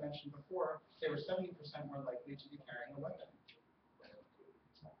 as I mentioned before, they were 70% more likely to be carrying a weapon.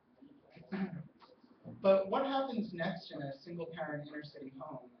 But what happens next in a single-parent inner-city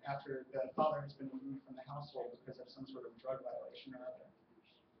home after the father has been removed from the household because of some sort of drug violation or other?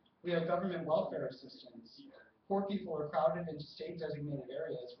 We have government welfare assistance. Poor people are crowded into state-designated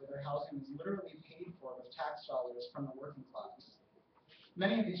areas where their housing is literally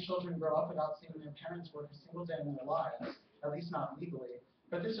Many of these children grow up without seeing their parents work a single day in their lives, at least not legally,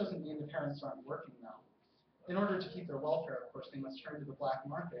 but this doesn't mean the parents aren't working though. In order to keep their welfare, of course, they must turn to the black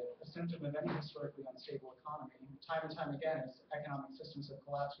market, a symptom of any historically unstable economy. Time and time again, as economic systems have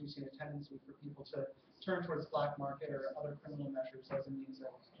collapsed, we've seen a tendency for people to turn towards the black market or other criminal measures as a means of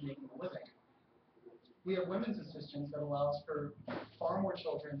making a living. We have women's assistance that allows for far more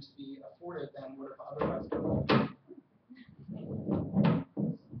children to be afforded than would have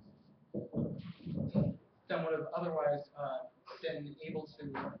otherwise been able to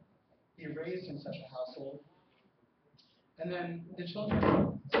be raised in such a household. And then the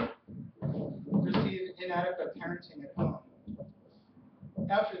children receive inadequate parenting at home.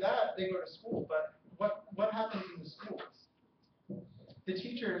 After that, they go to school, but what happens in the schools? The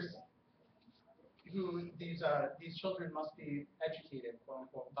teachers who these children must be educated, quote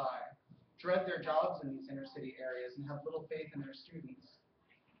unquote, by, dread their jobs in these inner city areas and have little faith in their students.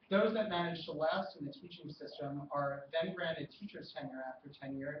 Those that manage to last in the teaching system are then granted teacher's tenure after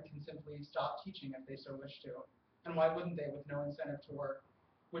tenure and can simply stop teaching if they so wish to. And why wouldn't they with no incentive to work?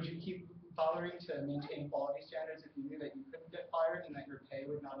 Would you keep bothering to maintain quality standards if you knew that you couldn't get fired and that your pay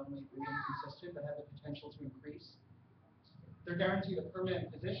would not only remain consistent but have the potential to increase? They're guaranteed a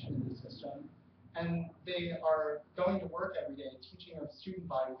permanent position in the system, and they are going to work every day teaching a student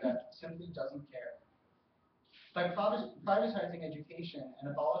body that simply doesn't care. By privatizing education and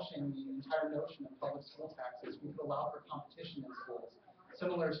abolishing the entire notion of public school taxes, we could allow for competition in schools,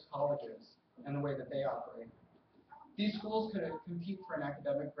 similar to colleges and the way that they operate. These schools could compete for an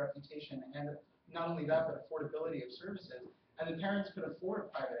academic reputation and not only that, but affordability of services, and the parents could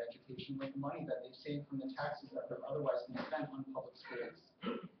afford private education with money that they saved from the taxes that would otherwise be spent on public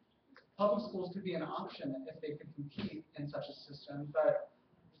schools. Public schools could be an option if they could compete in such a system, but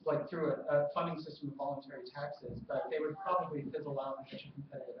like through a funding system of voluntary taxes, but they would probably fizzle out in such a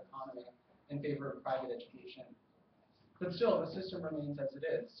competitive economy in favor of private education. But still, the system remains as it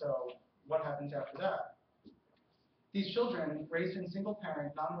is, so what happens after that? These children, raised in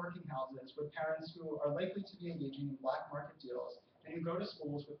single-parent, non-working houses with parents who are likely to be engaging in black market deals and who go to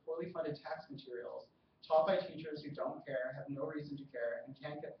schools with poorly funded tax materials, taught by teachers who don't care, have no reason to care, and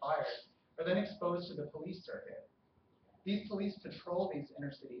can't get fired, are then exposed to the police circuit. These police patrol these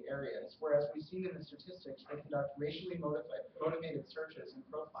inner-city areas, whereas we've seen in the statistics they conduct racially motivated searches and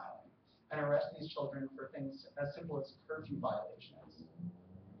profiling, and arrest these children for things as simple as curfew violations.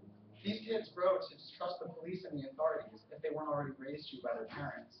 These kids grow to distrust the police and the authorities if they weren't already raised to by their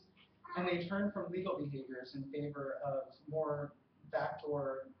parents, and they turn from legal behaviors in favor of more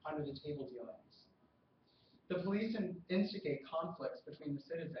backdoor, under-the-table dealings. The police instigate conflicts between the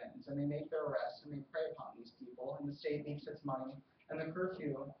citizens, and they make their arrests, and they prey upon these people, and the state makes its money, and the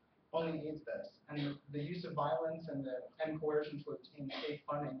curfew only aids this, and the use of violence and coercion to obtain state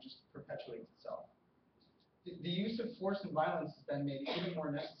funding just perpetuates itself. The use of force and violence has been made even more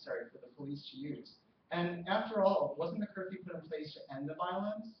necessary for the police to use. And after all, wasn't the curfew put in place to end the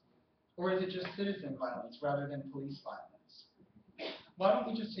violence? Or is it just citizen violence rather than police violence? Why don't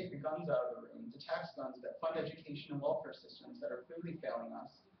we just take the guns out of the room, the tax guns that fund education and welfare systems that are clearly failing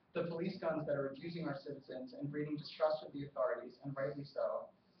us, the police guns that are abusing our citizens and breeding distrust of the authorities, and rightly so,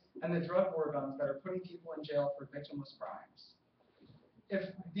 and the drug war guns that are putting people in jail for victimless crimes. If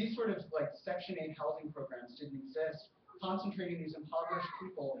these sort of like Section 8 housing programs didn't exist, concentrating these impoverished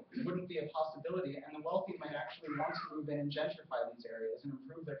people wouldn't be a possibility, and the wealthy might actually want to move in and gentrify these areas and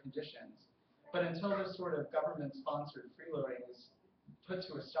improve their conditions. But until this sort of government-sponsored freeloading is put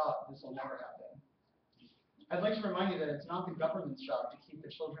to a stop, this will never happen. I'd like to remind you that it's not the government's job to keep the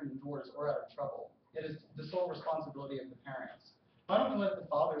children indoors or out of trouble. It is the sole responsibility of the parents. Why don't we let the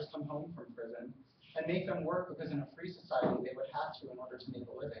fathers come home from prison and make them work because in a free society they would have to in order to make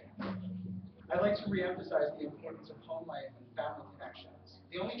a living? I'd like to reemphasize the importance of home life and family connections.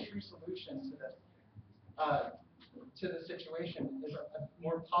 The only true solution to the situation is a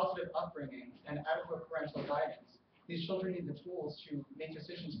more positive upbringing and adequate parental guidance. These children need the tools to make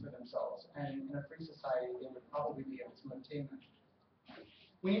decisions for themselves, and in a free society, they would probably be able to obtain them.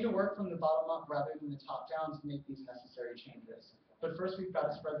 We need to work from the bottom up rather than the top down to make these necessary changes. But first, we've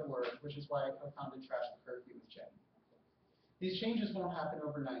got to spread the word, which is why I co-founded Trash the Curfew with Jim. These changes won't happen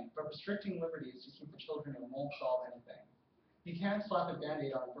overnight, but restricting liberties to keep the children in won't solve anything. You can't slap a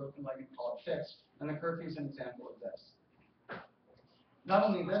Band-Aid on a broken leg and call it fixed, and the curfew is an example of this. Not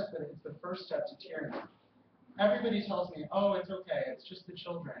only this, but it's the first step to tyranny. Everybody tells me, oh, it's okay, it's just the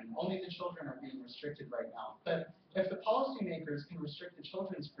children. Only the children are being restricted right now. But if the policymakers can restrict the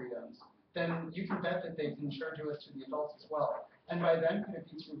children's freedoms, then you can bet that they can sure do it to the adults as well. And by then, could it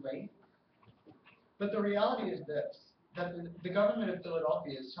be too late? But the reality is this. that the government of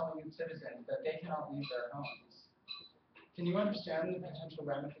Philadelphia is telling its citizens that they cannot leave their homes. Can you understand the potential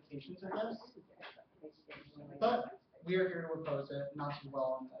ramifications of this? But we are here to oppose it, not to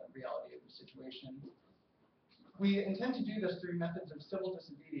dwell on the reality of the situation. We intend to do this through methods of civil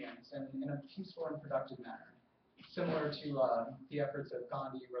disobedience and in a peaceful and productive manner, similar to the efforts of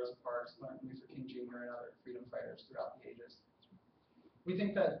Gandhi, Rosa Parks, Martin Luther King Jr., and other freedom fighters throughout the ages. We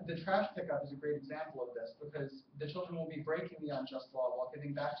think that the trash pickup is a great example of this because the children will be breaking the unjust law while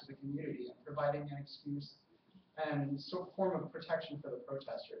giving back to the community and providing an excuse and form of protection for the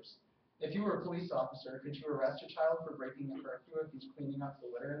protesters. If you were a police officer, could you arrest a child for breaking a curfew if he's cleaning up the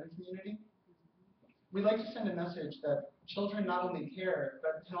litter in the community? We'd like to send a message that children not only care,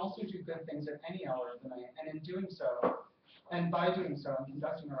 but can also do good things at any hour of the night, and in doing so, and by doing so, and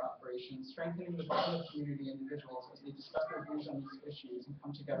conducting our operations, strengthening the bond of community individuals as they discuss their views on these issues and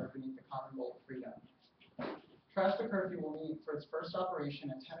come together beneath the common goal of freedom. Trash the Curfew will meet for its first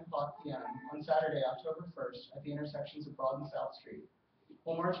operation at 10 o'clock p.m. on Saturday, October 1st at the intersections of Broad and South Street.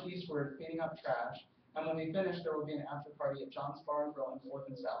 We'll march eastward, cleaning up trash, and when we finish, there will be an after party at John's Bar and Grill on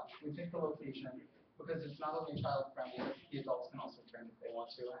 4th and South. We picked the location because it's not only child-friendly, but the adults can also drink if they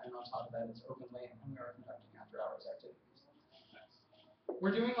want to, and on top of that, it's open late, and we are conducting after-hours activities.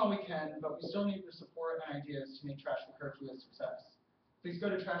 We're doing all we can, but we still need your support and ideas to make Trash the Curfew a success. Please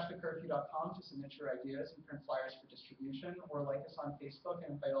go to trashthecurfew.com to submit your ideas and print flyers for distribution, or like us on Facebook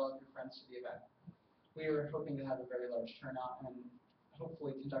and invite all of your friends to the event. We are hoping to have a very large turnout and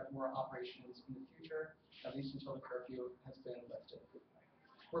hopefully conduct more operations in the future, at least until the curfew has been lifted.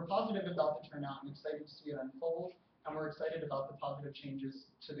 We're positive about the turnout and excited to see it unfold, and we're excited about the positive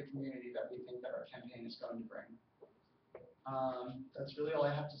changes to the community that we think that our campaign is going to bring. That's really all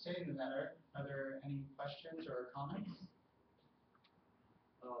I have to say in the matter. Are there any questions or comments?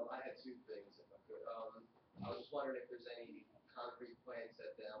 I had two things, if I could. I was just wondering if there's any concrete plans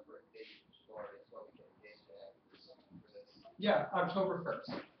set down for a date as far as when we can engage in that for this. Yeah, October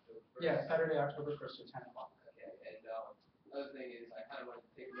 1st. Yeah, Saturday, October 1st at 10 o'clock. Okay, and other thing is I kind of wanted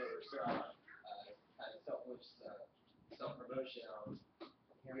to take another kind of selfish self-promotion.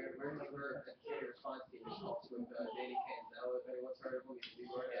 We're a community response team with Danny Canzel, if anyone's heard of him. He's a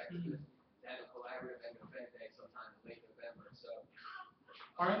New York activist. He's having a collaborative and event day sometime in late November. So,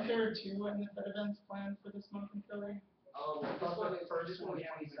 aren't there two NFED events planned for this month in Philly? This one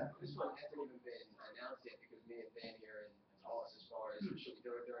hasn't even been announced yet because me and Danny are in talks as far as should we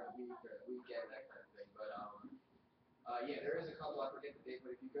do it during the week or the weekend, that kind of thing. But yeah, there is a couple. I forget the date,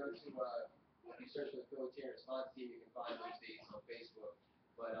 but if you go to if you search for the Philly Community Response Team, you can find those dates on Facebook.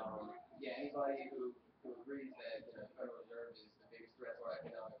 But yeah, anybody who agrees that the Federal Reserve is the biggest threat to our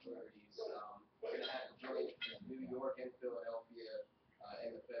economic liberties, we're going to have to join New York and Philadelphia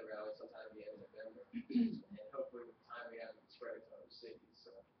in the Fed rally sometime at the end of November, and hopefully with the time we have, spread it to other cities.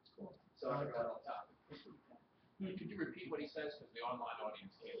 So cool. So I'm right on top. Could you repeat what he says because the online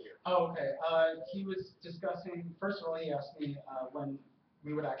audience can't hear? Oh, okay. He was discussing. First of all, he asked me when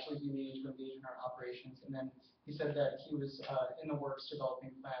we would actually be needing to engage in our operations, and then he said that he was in the works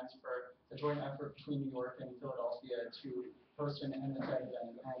developing plans for a joint effort between New York and Philadelphia to host an NFED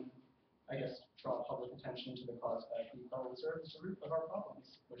event and, I guess, draw public attention to the cause that the Federal Reserve is the root of our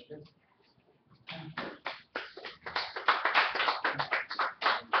problems, which it is.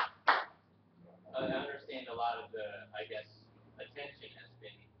 I understand a lot of the, I guess, attention has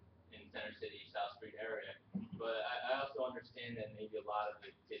been in Center City, South Street area, but I also understand that maybe a lot of the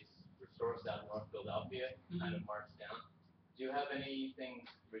kids were sourced out of North Philadelphia, kind of marched down. Do you have anything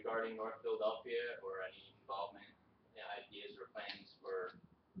regarding North Philadelphia or any involvement, ideas or plans for?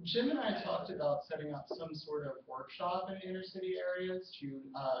 Jim and I talked about setting up some sort of workshop in inner city areas to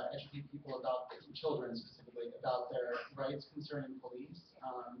educate people about, children specifically, about their rights concerning police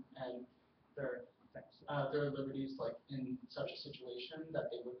and their liberties, like in such a situation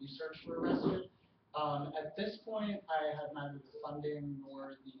that they would be searched or arrested. At this point, I have neither the funding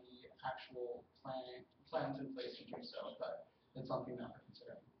nor the actual plans in place to do so, but it's something that we're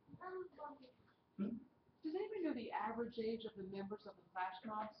considering. Does anybody know the average age of the members of the flash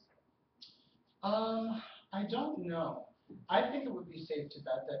mobs? I don't know. I think it would be safe to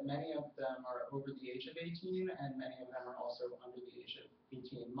bet that many of them are over the age of 18, and many of them are also under the age of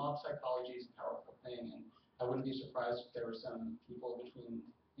 18. Mob psychology is a powerful thing, and I wouldn't be surprised if there were some people between,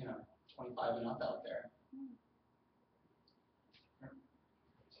 25 and up out there.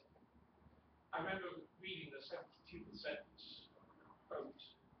 I remember reading the 72% vote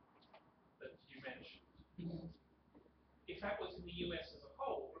that you mentioned. If that was in the US as a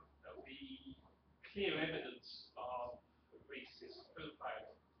whole, that would be clear evidence of racist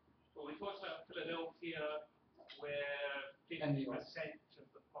profiling. But we're talking about Philadelphia, where And New York. 50% of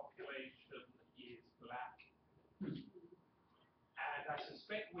the population is black. And I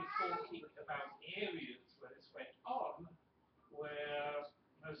suspect we're talking about areas where this went on, where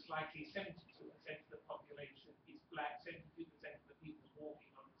most likely 72% of the population is black, 72% of the people walking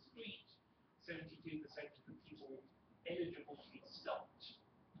on the street, 72% of the people eligible to be stopped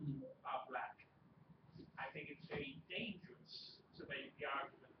are black. I think it's very dangerous to make the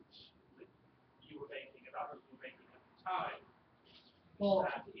argument that you were making and others were making at the time,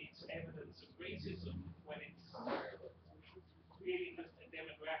 that it's evidence of racism when it's really just a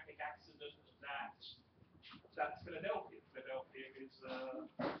demographic accident that's Philadelphia. Philadelphia is a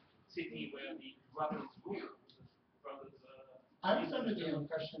city where the brothers rule. I was under the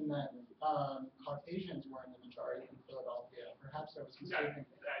impression that Caucasians were in the majority in Philadelphia. Perhaps I was mistaken.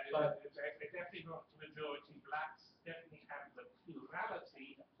 But they're definitely not the majority. Blacks definitely have the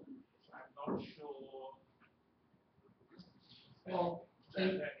plurality. I'm not sure. Well,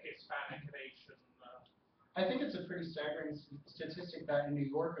 the Hispanic nation. I think it's a pretty staggering statistic that in New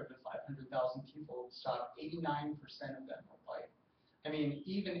York, of the 500,000 people stopped, 89% of them were white. I mean,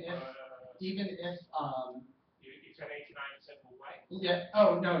 even if you said 89% were white? Yeah.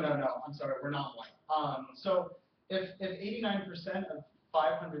 Oh, no. I'm sorry. We're not white. So if 89% of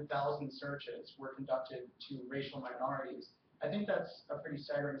 500,000 searches were conducted to racial minorities, I think that's a pretty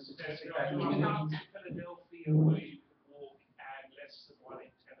staggering statistic. There are parts of Philadelphia where you can walk and less than 1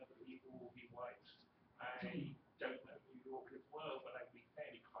 in 10 of the people will be white. I don't know New York as well, but I'd be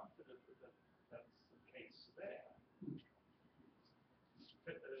fairly confident that that's the case there.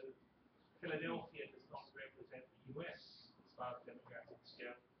 Philadelphia does not represent the U.S. as far as demographics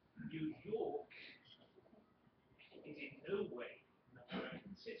go. New York is in no way an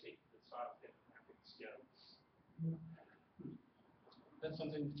American city as far as demographics goes. That's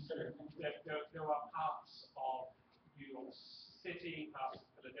something to consider. There are parts of New York City, parts of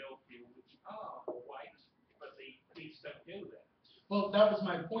Philadelphia, which are white, but the police don't go there. Well, that was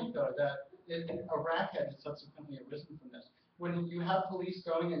my point, though, that a racket has subsequently arisen from this. When you have police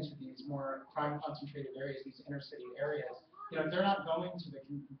going into these more crime-concentrated areas, these inner-city areas, they're not going to the,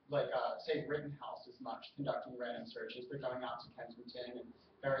 say, Rittenhouse as much, conducting random searches. They're going out to Kensington and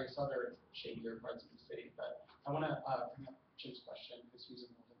various other shadier parts of the city. But I want to bring up Jim's question, because he's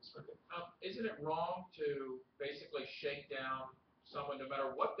involved in this circuit. Isn't it wrong to basically shake down someone no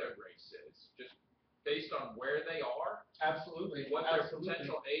matter what their race is, just based on where they are? Absolutely. What their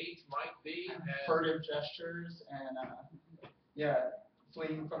potential age might be? And furtive gestures and,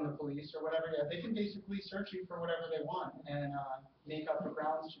 fleeing from the police or whatever. Yeah, they can basically search you for whatever they want and make up the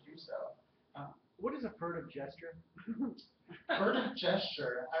grounds to do so. What is a furtive gesture? Furtive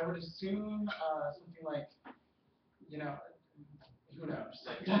gesture, I would assume something like, who knows?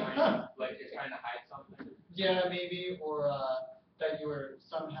 Like you're trying to hide something? Yeah, maybe, or that you were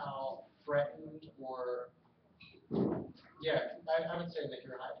somehow threatened, or yeah, I would say that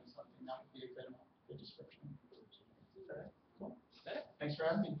you're hiding something. That would be a good description. Cool. Thanks for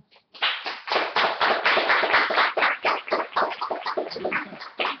having me.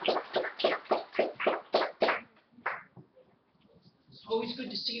 It's always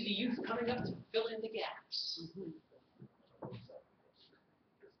good to see the youth coming up to fill in the gaps.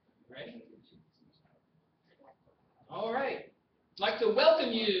 Ready? All right. I'd like to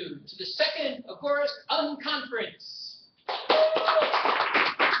welcome you to the second Agora Unconference.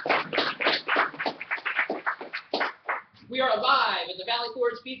 We are live at the Valley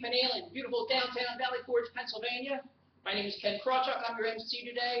Forge Beef and Ale in beautiful downtown Valley Forge, Pennsylvania. My name is Ken Krawchuk. I'm your MC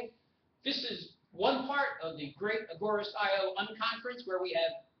today. This is one part of the great Agorist.io Unconference, where we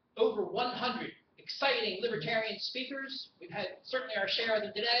have over 100 exciting libertarian speakers. We've had certainly our share of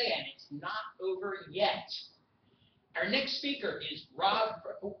them today, and it's not over yet. Our next speaker is Rob.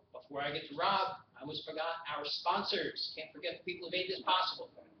 Oh, before I get to Rob, I almost forgot our sponsors. Can't forget the people who made this possible.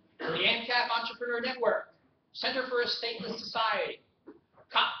 The ANCAP Entrepreneur Network, Center for a Stateless Society,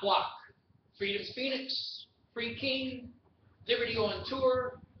 Cop Block, Freedom's Phoenix, Free King, Liberty on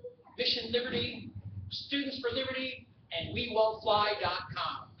Tour, Mission Liberty, Students for Liberty, and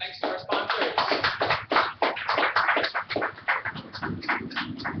WeWon'tFly.com. Thanks to our sponsors.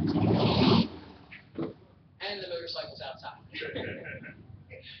 And the motorcycles outside.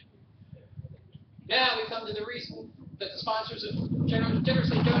 Now we come to the reason that the sponsors have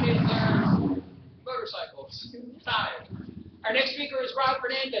generously donated their motorcycles. Time. Our next speaker is Rob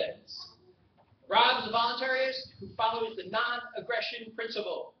Fernandez. Rob is a voluntarist who follows the non-aggression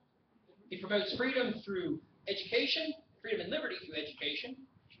principle. He promotes freedom through education, freedom and liberty through education.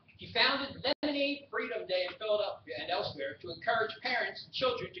 He founded Lemonade Freedom Day in Philadelphia and elsewhere to encourage parents and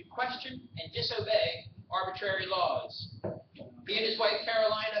children to question and disobey arbitrary laws. He and his wife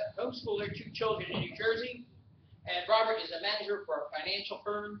Carolina homeschool their 2 children in New Jersey, and Robert is a manager for a financial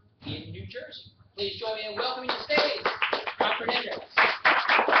firm in New Jersey. Please join me in welcoming to the stage, Dr. Hernandez.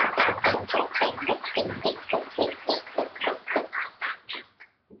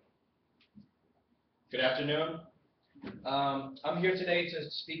 Good afternoon. I'm here today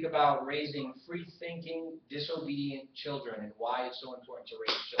to speak about raising free-thinking, disobedient children and why it's so important to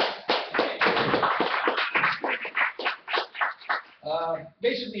raise children.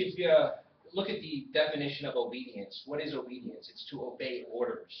 Basically, if you look at the definition of obedience, what is obedience? It's to obey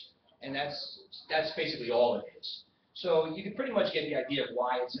orders, and that's basically all it is. So you can pretty much get the idea of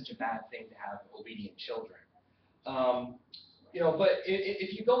why it's such a bad thing to have obedient children. But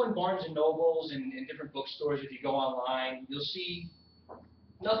if you go in Barnes and Nobles and different bookstores, if you go online, you'll see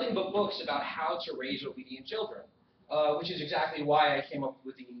nothing but books about how to raise obedient children, which is exactly why I came up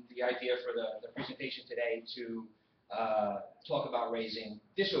with the idea for the presentation today to talk about raising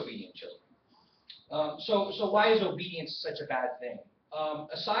disobedient children. So why is obedience such a bad thing?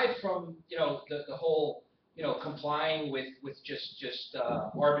 Aside from the whole complying with just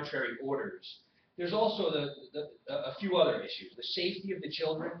arbitrary orders, there's also a few other issues. The safety of the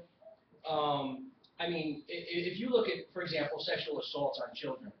children. I mean, if you look at, for example, sexual assaults on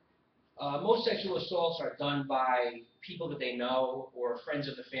children, most sexual assaults are done by people that they know or friends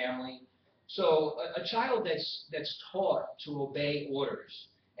of the family. So a child that's taught to obey orders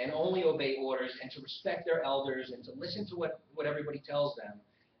and only obey orders and to respect their elders and to listen to what everybody tells them,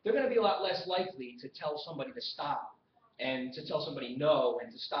 they're going to be a lot less likely to tell somebody to stop and to tell somebody no and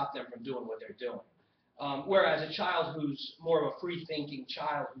to stop them from doing what they're doing. Whereas a child who's more of a free-thinking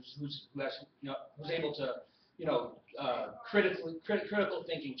child, who's able to, critical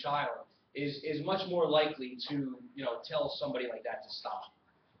thinking child is much more likely to, tell somebody like that to stop.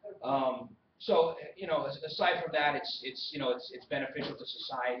 So, aside from that, it's beneficial to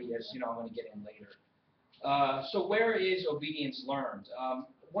society, as I'm going to get in later. So where is obedience learned?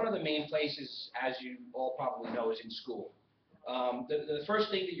 One of the main places, as you all probably know, is in school. The first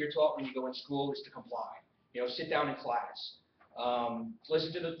thing that you're taught when you go in school is to comply. Sit down in class.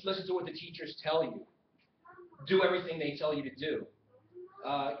 Listen to what the teachers tell you. Do everything they tell you to do.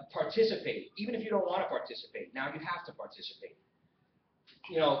 Participate, even if you don't want to participate. Now you have to participate.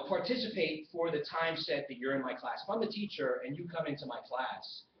 Participate for the time set that you're in my class. If I'm the teacher and you come into my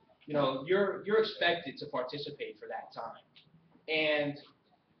class, you're expected to participate for that time. And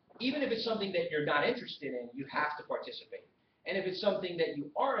even if it's something that you're not interested in, you have to participate. And if it's something that you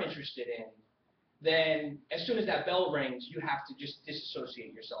are interested in, then as soon as that bell rings, you have to just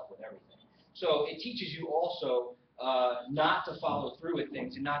disassociate yourself with everything. So it teaches you also not to follow through with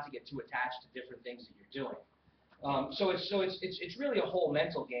things and not to get too attached to different things that you're doing. So it's really a whole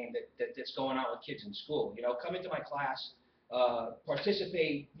mental game that's going on with kids in school. Come into my class,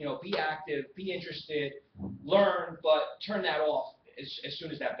 participate, be active, be interested, learn, but turn that off as soon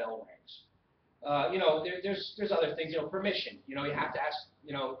as that bell rings. There's other things. Permission. You have to ask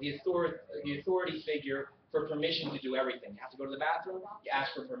the authority figure for permission to do everything. You have to go to the bathroom, you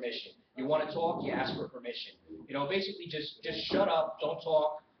ask for permission. You want to talk, you ask for permission. Basically just shut up, don't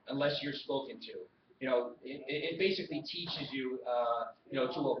talk unless you're spoken to. It basically teaches you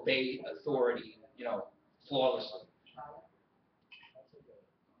to obey authority, flawlessly.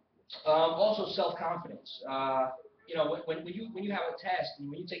 Also self-confidence. When you have a test and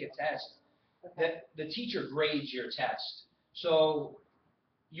when you take a test, that the teacher grades your test. So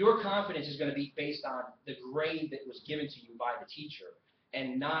your confidence is going to be based on the grade that was given to you by the teacher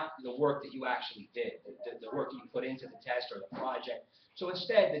and not the work that you actually did, the work that you put into the test or the project. So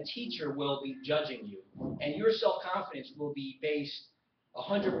instead, the teacher will be judging you, and your self-confidence will be based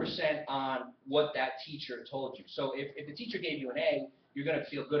 100% on what that teacher told you. So if the teacher gave you an A, you're going to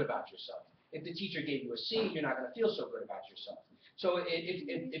feel good about yourself. If the teacher gave you a C, you're not going to feel so good about yourself. So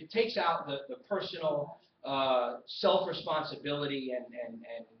it takes out the personal self-responsibility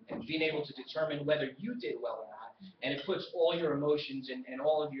and being able to determine whether you did well or not, and it puts all your emotions and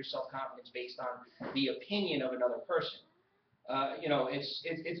all of your self-confidence based on the opinion of another person.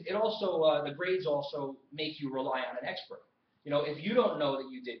 It also the grades also make you rely on an expert. If you don't know that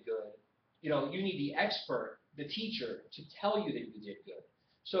you did good, you need the expert, the teacher, to tell you that you did good.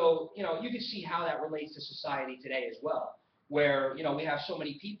 So you can see how that relates to society today as well, where we have so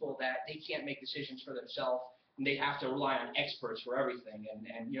many people that they can't make decisions for themselves and they have to rely on experts for everything,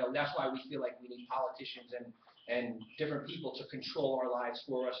 and that's why we feel like we need politicians and different people to control our lives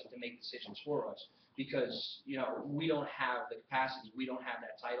for us and to make decisions for us, because we don't have the capacity, we don't have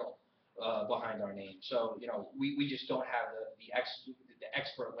that title behind our name. So we just don't have the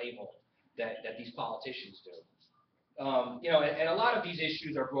expert label that these politicians do. And a lot of these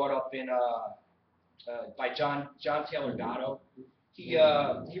issues are brought up in by John Taylor Gatto. He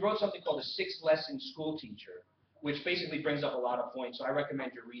wrote something called the Six Lesson School Teacher, which basically brings up a lot of points. So I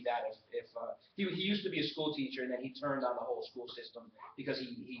recommend you read that. If he used to be a school teacher, and then he turned on the whole school system because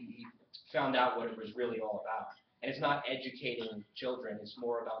he found out what it was really all about. And it's not educating children; it's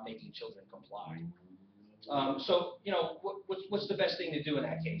more about making children comply. So, what's the best thing to do in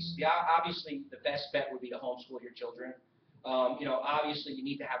that case? Yeah, obviously, the best bet would be to homeschool your children. Obviously, you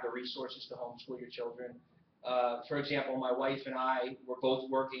need to have the resources to homeschool your children. For example, my wife and I were both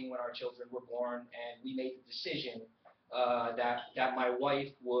working when our children were born, and we made the decision that my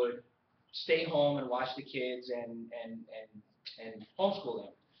wife would stay home and watch the kids and homeschool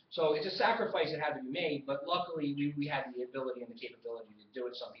them. So it's a sacrifice that had to be made, but luckily we had the ability and the capability to do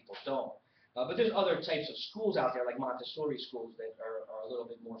it. Some people don't. But there's other types of schools out there, like Montessori schools, that are a little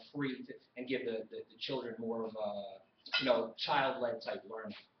bit more free and give the children more of a, child-led type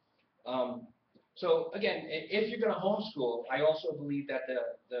learning. So again, if you're going to homeschool, I also believe that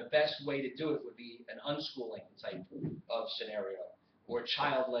the best way to do it would be an unschooling type of scenario, or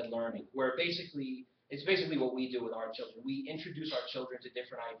child-led learning, where it's basically what we do with our children. We introduce our children to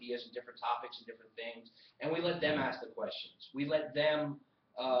different ideas and different topics and different things, and we let them ask the questions. We let them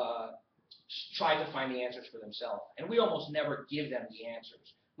try to find the answers for themselves. And we almost never give them the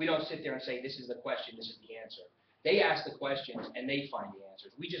answers. We don't sit there and say, this is the question, this is the answer. They ask the questions, and they find the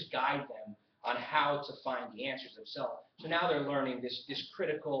answers. We just guide them on how to find the answers themselves. So now they're learning this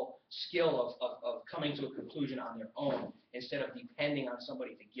critical skill of coming to a conclusion on their own, instead of depending on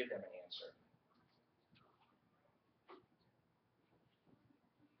somebody to give them an answer.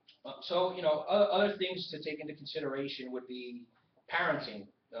 So, other things to take into consideration would be parenting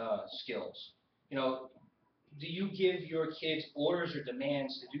skills. Do you give your kids orders or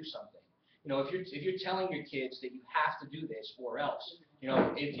demands to do something? If you're telling your kids that you have to do this or else,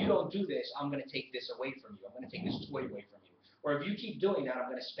 if you don't do this, I'm going to take this away from you. I'm going to take this toy away from you. Or if you keep doing that, I'm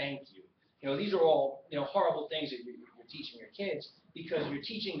going to spank you. These are all horrible things that you're teaching your kids, because you're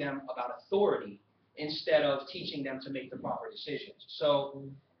teaching them about authority instead of teaching them to make the proper decisions. So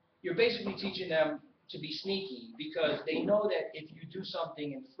you're basically teaching them to be sneaky, because they know that if they do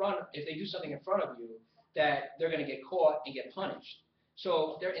something in front of you, that they're going to get caught and get punished.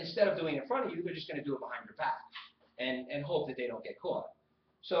 So instead of doing it in front of you, they're just going to do it behind your back and hope that they don't get caught.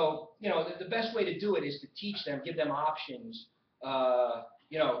 So, the best way to do it is to teach them, give them options,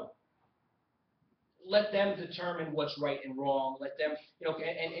 let them determine what's right and wrong. Let them,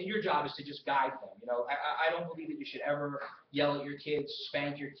 and your job is to just guide them. I don't believe that you should ever yell at your kids,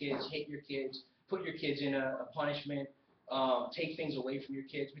 spank your kids, hit your kids, put your kids in a punishment, take things away from your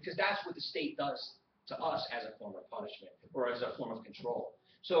kids, because that's what the state does to us as a form of punishment or as a form of control.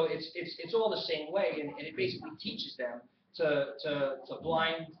 So it's all the same way, and it basically teaches them to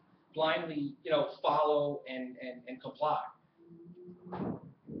blindly follow and comply.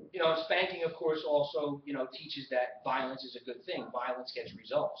 Spanking, of course, also, teaches that violence is a good thing. Violence gets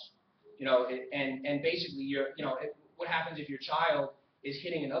results. And basically, what happens if your child is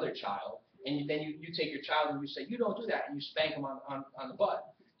hitting another child, and then you take your child and you say, you don't do that, and you spank them on the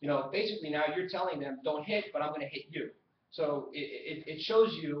butt. Basically now you're telling them, don't hit, but I'm going to hit you. So it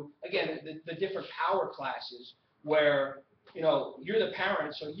shows you, again, the different power classes where, you're the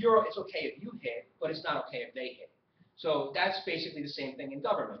parent, so it's okay if you hit, but it's not okay if they hit. So that's basically the same thing in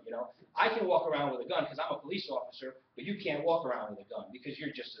government. I can walk around with a gun because I'm a police officer, but you can't walk around with a gun because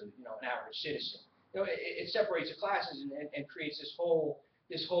you're just an average citizen. It separates the classes and creates this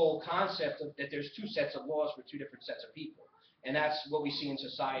whole concept of that there's two sets of laws for two different sets of people. And that's what we see in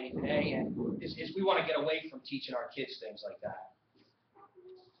society today, and is we want to get away from teaching our kids things like that.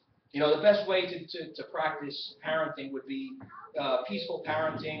 The best way to practice parenting would be peaceful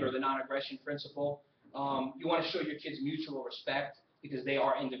parenting, or the non-aggression principle. You want to show your kids mutual respect, because they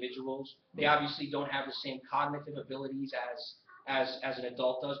are individuals. They obviously don't have the same cognitive abilities as an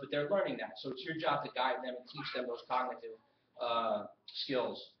adult does, but they're learning that. So it's your job to guide them and teach them those cognitive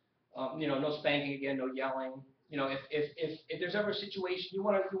skills. No spanking again, no yelling. If there's ever a situation, you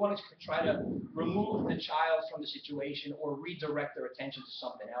want to try to remove the child from the situation or redirect their attention to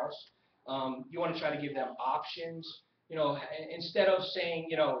something else. You want to try to give them options. Instead of saying,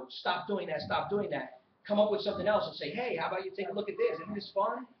 stop doing that, come up with something else and say, hey, how about you take a look at this? Isn't this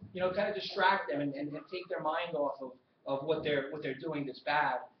fun? Kind of distract them and take their mind off of what they're doing that's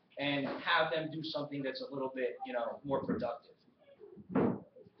bad, and have them do something that's a little bit, more productive.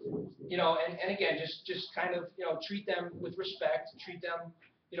 And again, just kind of, treat them with respect, treat them,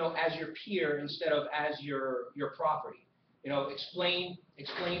 as your peer instead of as your property. Explain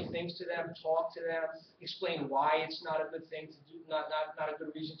things to them, talk to them, explain why it's not a good thing to do, not a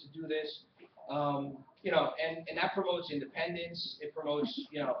good reason to do this. And that promotes independence. It promotes,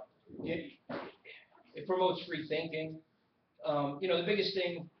 it promotes free thinking. The biggest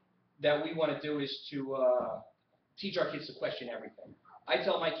thing that we want to do is to teach our kids to question everything. I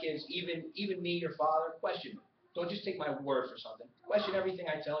tell my kids, even me, your father, question me. Don't just take my word for something. Question everything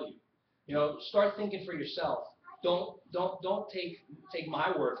I tell you. Start thinking for yourself. Don't take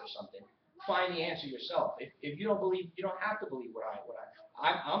my word for something. Find the answer yourself. If you don't believe, you don't have to believe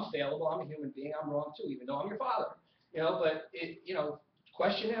I'm failable. I'm a human being. I'm wrong too, even though I'm your father. But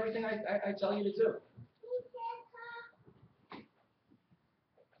question everything I tell you to do.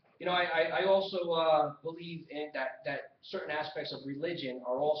 I also believe in that certain aspects of religion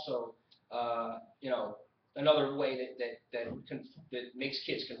are also, another way that makes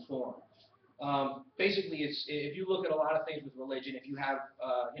kids conform. Basically, if you look at a lot of things with religion, if you have,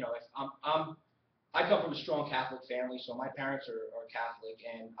 if I come from a strong Catholic family, so my parents are Catholic,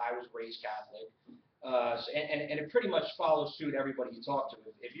 and I was raised Catholic. And it pretty much follows suit everybody you talk to.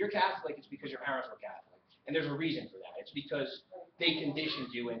 If you're Catholic, it's because your parents were Catholic, and there's a reason for that. It's because they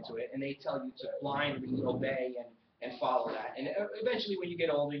conditioned you into it, and they tell you to blindly obey and follow that. And eventually, when you get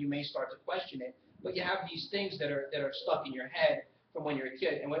older, you may start to question it, but you have these things that are stuck in your head from when you're a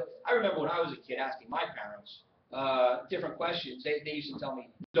kid. And I remember when I was a kid asking my parents different questions, they used to tell me,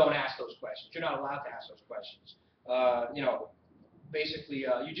 don't ask those questions. You're not allowed to ask those questions. Basically,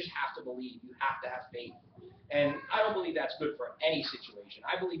 you just have to believe. You have to have faith. And I don't believe that's good for any situation.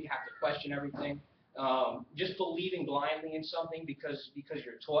 I believe you have to question everything. Just believing blindly in something because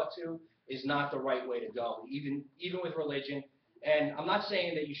you're taught to is not the right way to go, even with religion. And I'm not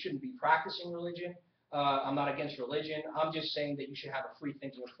saying that you shouldn't be practicing religion. I'm not against religion. I'm just saying that you should have a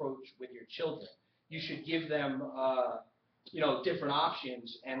free-thinking approach with your children. You should give them, different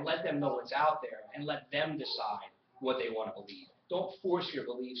options and let them know what's out there and let them decide what they want to believe. Don't force your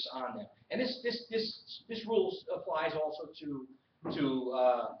beliefs on them. And this rule applies also to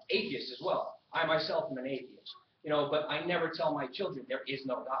atheists as well. I myself am an atheist, but I never tell my children there is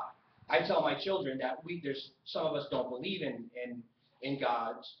no God. I tell my children that there's some of us don't believe in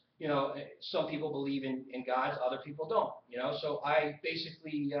gods. Some people believe in gods, other people don't. So I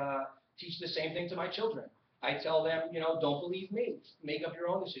basically teach the same thing to my children. I tell them, don't believe me. Make up your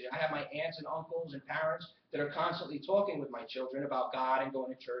own decision. I have my aunts and uncles and parents that are constantly talking with my children about God and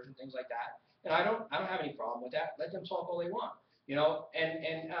going to church and things like that. And I don't have any problem with that. Let them talk all they want.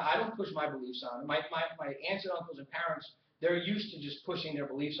 And I don't push my beliefs on them. My aunts and uncles and parents, they're used to just pushing their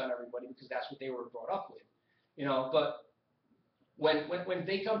beliefs on everybody because that's what they were brought up with. But when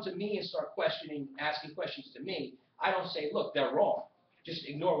they come to me and start asking questions to me, I don't say, look, they're wrong. Just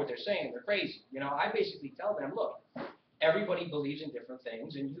ignore what they're saying. They're crazy. I basically tell them, look, everybody believes in different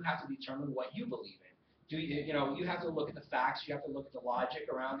things, and you have to determine what you believe in. You have to look at the facts. You have to look at the logic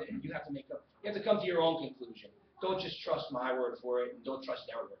around it, and you have to come to your own conclusion. Don't just trust my word for it, and don't trust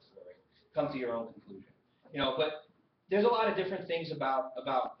their word for it. Come to your own conclusion. But there's a lot of different things about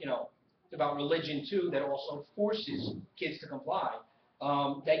religion too that also forces kids to comply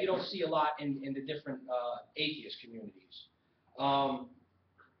that you don't see a lot in the different atheist communities.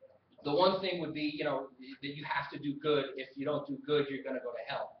 The one thing would be, that you have to do good. If you don't do good, you're going to go to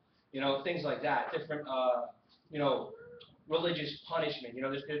hell. Things like that. Different, religious punishment.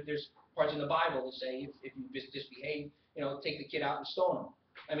 There's parts in the Bible that say if you misbehave, take the kid out and stone him.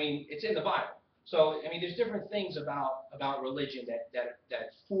 I mean, it's in the Bible. So, there's different things about religion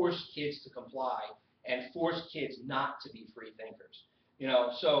that force kids to comply and force kids not to be free thinkers.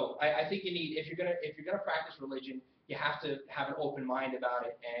 So I think you need, if you're gonna practice religion, you have to have an open mind about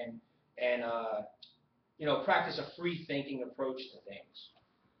it and practice a free thinking approach to things.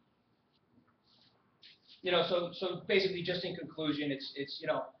 So basically, just in conclusion, it's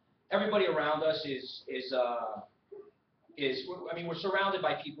everybody around us we're surrounded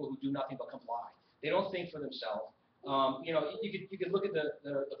by people who do nothing but comply. They don't think for themselves. You could look at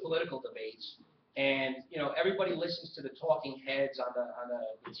the political debates, and everybody listens to the talking heads on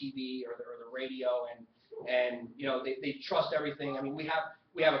the TV or the radio, and they trust everything.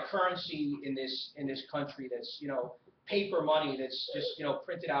 We have a currency in this country that's paper money that's just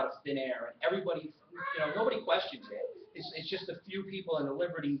printed out of thin air, and everybody nobody questions it. It's just a few people in the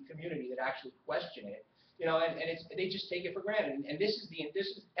liberty community that actually question it. And they just take it for granted. And this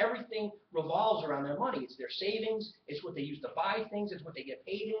is everything revolves around their money. It's their savings. It's what they use to buy things. It's what they get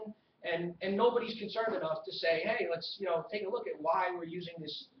paid in. And nobody's concerned enough to say, hey, let's take a look at why we're using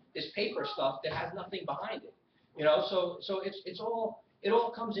this paper stuff that has nothing behind it. So it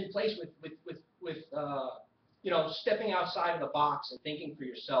all comes in place with stepping outside of the box and thinking for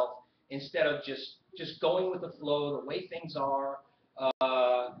yourself instead of just going with the flow, the way things are,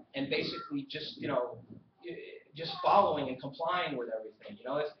 and basically just following and complying with everything.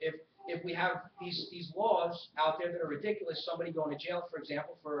 If we have these laws out there that are ridiculous, somebody going to jail, for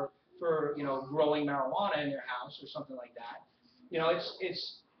example, for growing marijuana in their house or something like that,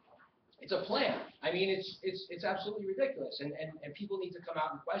 it's a plan. I mean, it's absolutely ridiculous, and people need to come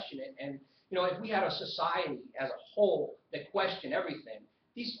out and question it. And if we had a society as a whole that questioned everything,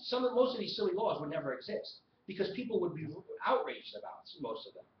 most of these silly laws would never exist because people would be outraged about most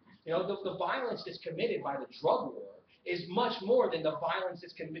of them. The violence that's committed by the drug war is much more than the violence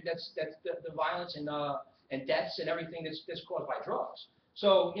that's committed. That's the violence and deaths and everything that's caused by drugs.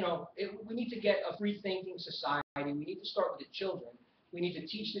 So we need to get a free thinking society. We need to start with the children. We need to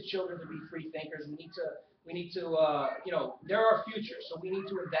teach the children to be free thinkers. We need to they're our future, so we need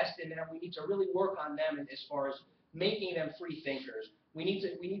to invest in them. We need to really work on them as far as making them free thinkers.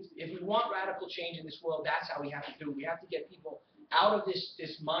 If we want radical change in this world, that's how we have to do it. We have to get people out of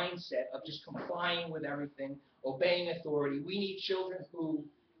this mindset of just complying with everything, obeying authority. We need children who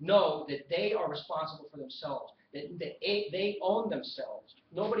know that they are responsible for themselves, that they own themselves.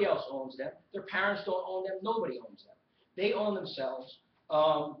 Nobody else owns them. Their parents don't own them. Nobody owns them. They own themselves.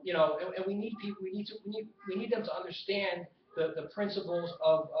 And we need people. We need them to understand the principles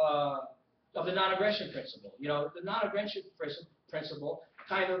of the non-aggression principle. The non-aggression principle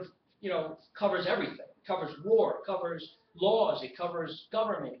kind of covers everything. It covers war. It covers laws. It covers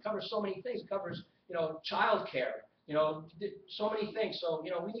government. It covers so many things. It covers child care. So many things. So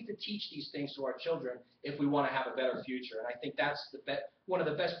we need to teach these things to our children if we want to have a better future. And I think that's one of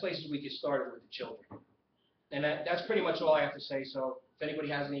the best places we could start is with the children. And that's pretty much all I have to say. So if anybody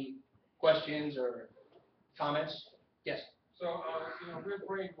has any questions or comments, yes. So, we're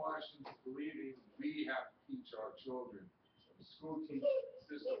brainwashed into believing we have to teach our children. The school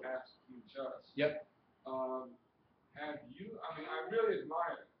system has to teach us. Yep. I really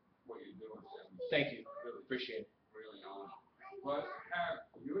admire what you're doing, Sam. Thank you. Really Appreciate it. Really honored. But have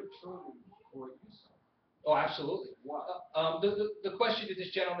your children taught you something? Oh, absolutely. What? The question that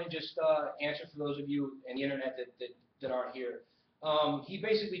this gentleman just answered for those of you on the internet that aren't here, he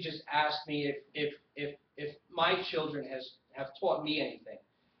basically just asked me if my children have taught me anything,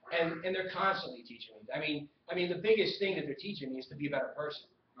 and they're constantly teaching me. I mean, the biggest thing that they're teaching me is to be a better person.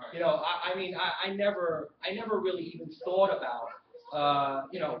 Right. I never really even thought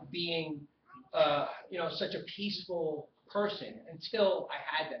about being such a peaceful person until I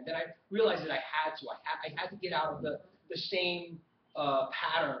had them. Then I realized that I had to. I had to get out of the same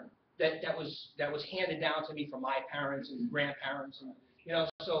pattern that was handed down to me from my parents and grandparents, and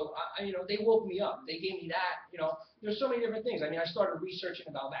so they woke me up. They gave me that. There's so many different things. I started researching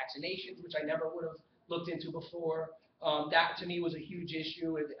about vaccinations, which I never would have looked into before. That to me was a huge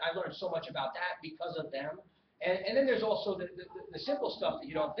issue. I learned so much about that because of them. And then there's also the simple stuff that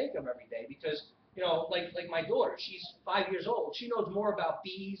you don't think of every day because, like my daughter, she's 5 years old. She knows more about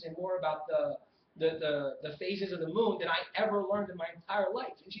bees and more about the phases of the moon than I ever learned in my entire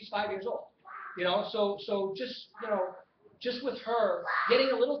life. And she's 5 years old. So just with her getting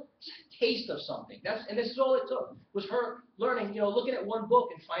a little taste of something. And this is all it took, was her learning, looking at one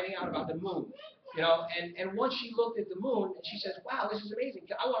book and finding out about the moon. And once she looked at the moon and she says, wow, this is amazing.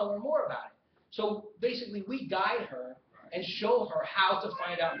 I want to learn more about it. So basically, we guide her and show her how to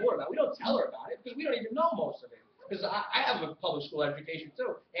find out more about it. We don't tell her about it because we don't even know most of it. Because I have a public school education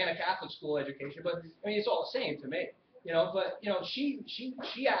too, and a Catholic school education, but it's all the same to me. But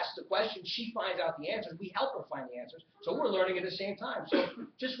she asks the question, she finds out the answers, we help her find the answers, so we're learning at the same time. So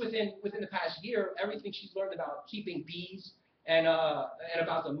just within the past year, everything she's learned about keeping bees and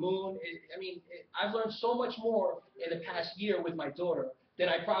about the moon, I've learned so much more in the past year with my daughter than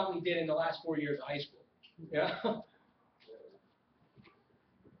I probably did in the last 4 years of high school. Yeah.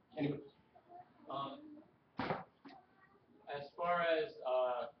 Anyway. As far as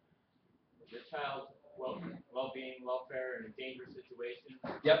your child's well-being, welfare, in a dangerous situation,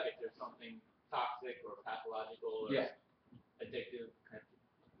 Yep. if there's something toxic or pathological or addictive,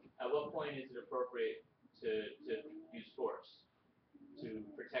 at what point is it appropriate to use force to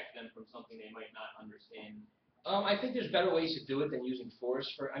protect them from something they might not understand? I think there's better ways to do it than using force.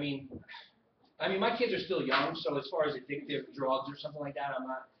 My kids are still young, so as far as addictive drugs or something like that, I'm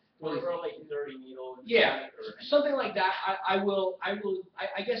not really. Or like a dirty needle. Yeah, something like that.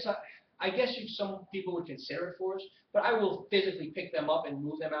 I guess some people would consider it force, but I will physically pick them up and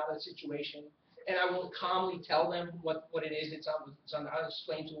move them out of the situation, and I will calmly tell them what it is. I'll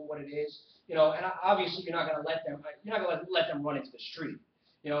explain to them what it is, and obviously you're not going to let them run into the street.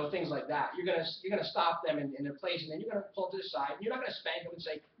 things like that. You're gonna stop them in their place, and then you're gonna pull to the side. And you're not gonna spank them and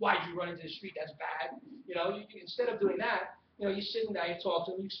say, "Why did you run into the street? That's bad." Instead of doing that, you sit down, you talk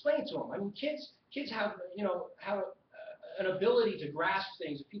to them, you explain to them. I mean, kids have an ability to grasp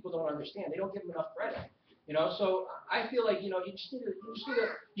things that people don't understand. They don't give them enough credit. So I feel like you just need to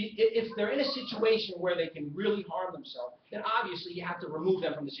if they're in a situation where they can really harm themselves, then obviously you have to remove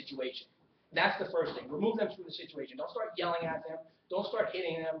them from the situation. That's the first thing. Remove them from the situation. Don't start yelling at them. Don't start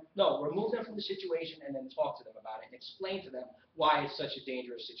hitting them. No, remove them from the situation and then talk to them about it and explain to them why it's such a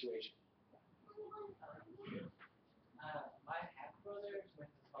dangerous situation. My half brother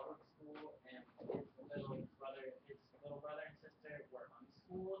went to public school, and his little brother and sister were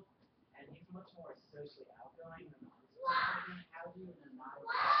unschooled, and he's much more socially outgoing than the unschooled children. How do you, in a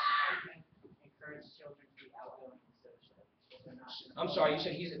non-educated encourage children to be outgoing and social? I'm sorry, you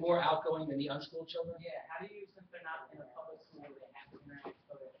said he's more outgoing than the unschooled children? Yeah, how do you, since they're not in a public school where they have to interact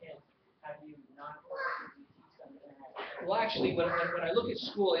with other kids, how do you non-publicly teach them to interact with other kids? Well, actually, when I look at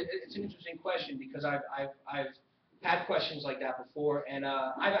school, it's an interesting question because I've had questions like that before, and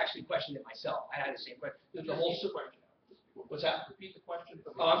I've actually questioned it myself. I had the same question. The whole question. What's that? Repeat the question.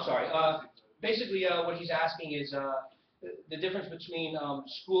 Oh, I'm sorry. Basically, what he's asking is the difference between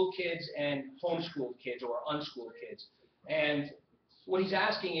school kids and homeschooled kids or unschooled kids. And what he's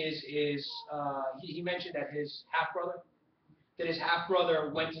asking is he mentioned that his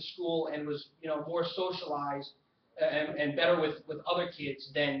half-brother went to school and was more socialized and better with other kids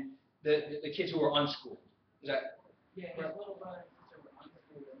than the kids who were unschooled. Is that? Yeah, his little brother and sister were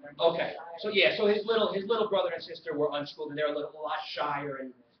unschooled, and they're Okay, so his little brother and sister were unschooled, and they're a lot shyer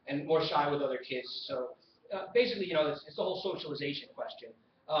and more shy with other kids. So basically, it's the whole socialization question.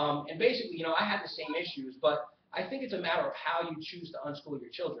 And basically, I had the same issues, but I think it's a matter of how you choose to unschool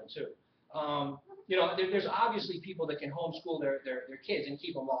your children too. There's obviously people that can homeschool their kids and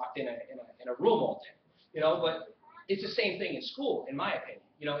keep them locked in a room all day. But it's the same thing in school, in my opinion.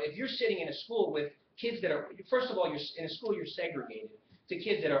 If you're sitting in a school with kids that are, first of all, you're in a school, you're segregated to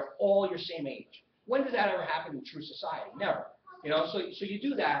kids that are all your same age. When did that ever happen in true society? Never. So you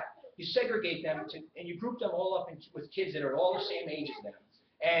do that, you segregate them, and you group them all up with kids that are all the same age as them.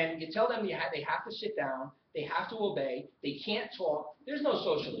 And you tell them they have to sit down, they have to obey, they can't talk. There's no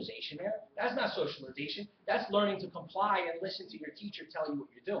socialization there. That's not socialization. That's learning to comply and listen to your teacher tell you what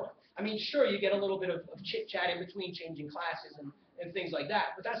you're doing. I mean, sure, you get a little bit of chit-chat in between changing classes and things like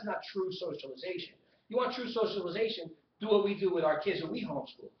that, but that's not true socialization. You want true socialization, do what we do with our kids who we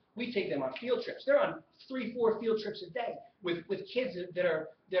homeschool. We take them on field trips. They're on 3-4 field trips a day with kids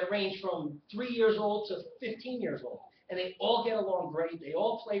that range from 3 years old to 15 years old. And they all get along great. They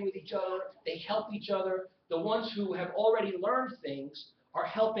all play with each other. They help each other. The ones who have already learned things are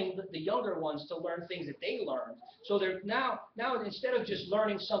helping the younger ones to learn things that they learned. So they're now instead of just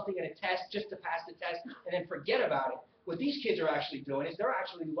learning something in a test just to pass the test and then forget about it, what these kids are actually doing is they're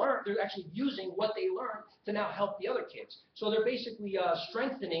actually using what they learned to now help the other kids. So they're basically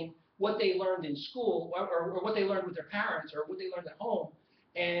strengthening what they learned in school or what they learned with their parents or what they learned at home,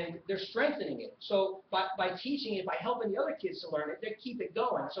 and they're strengthening it. So by teaching it, by helping the other kids to learn it, they keep it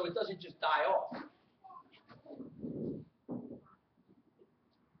going so it doesn't just die off.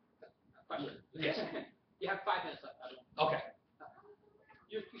 Question. Yes. You have 5 minutes left. Okay.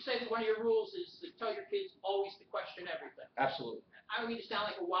 You say that one of your rules is to tell your kids always to question everything. Absolutely. I don't mean to sound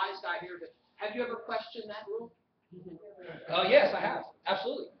like a wise guy here, but have you ever questioned that rule? Yes, I have.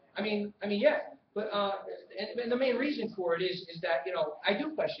 Absolutely. I mean, yeah. But and the main reason for it is that I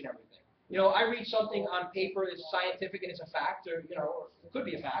do question everything. I read something on paper that's scientific and it's a fact, or it could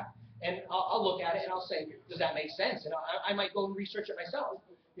be a fact, and I'll look at it and I'll say, does that make sense? And I might go and research it myself.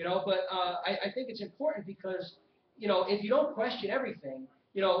 But I think it's important because if you don't question everything,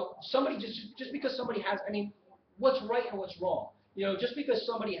 somebody just because somebody has, what's right and what's wrong? Just because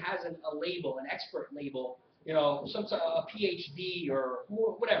somebody has a label, an expert label, a PhD or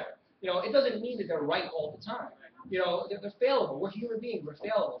whatever, it doesn't mean that they're right all the time. They're fallible. We're human beings. We're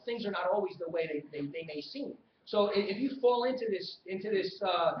fallible. Things are not always the way they may seem. So if you fall into this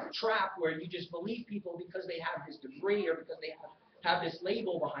trap where you just believe people because they have this degree or because they have this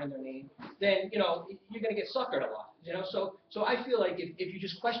label behind their name, then you're going to get suckered a lot. So I feel like if you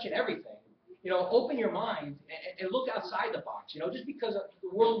just question everything, open your mind and look outside the box. Just because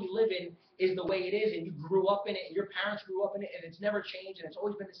the world we live in is the way it is, and you grew up in it, and your parents grew up in it, and it's never changed, and it's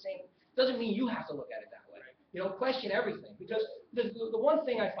always been the same, doesn't mean you have to look at it that way. Question everything, because the one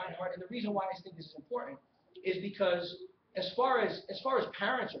thing I find hard, and the reason why I think this is important, is because as far as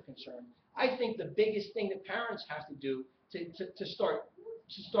parents are concerned, I think the biggest thing that parents have to do to start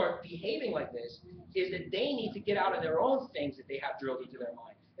to start behaving like this is that they need to get out of their own things that they have drilled into their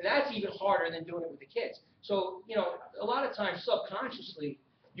mind. And that's even harder than doing it with the kids. So, a lot of times subconsciously,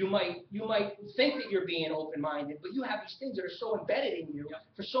 you might think that you're being open-minded, but you have these things that are so embedded in you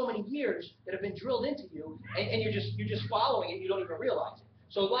for so many years that have been drilled into you, and you're just following it, you don't even realize it.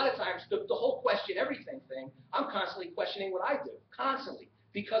 So a lot of times, the whole question everything thing, I'm constantly questioning what I do, constantly,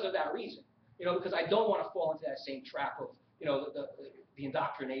 because of that reason. Because I don't want to fall into that same trap of, the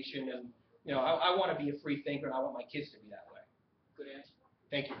indoctrination, and, I want to be a free thinker, and I want my kids to be that way. Good answer.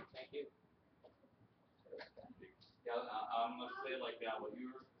 Thank you. Thank you. Yeah, let's say like what you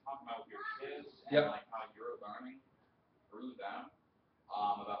were talking about with your kids and Yep. like how you're learning through them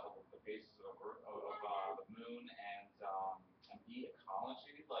about the basis of the moon and the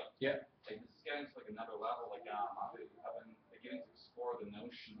ecology. Like, Yeah. like this is getting to like another level. Like I've been beginning to explore the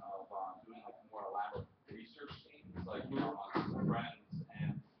notion of doing like more elaborate research teams, like amongst friends,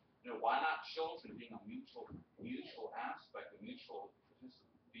 and why not children being a mutual aspect,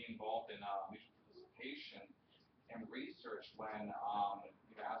 be involved in mutual participation and research when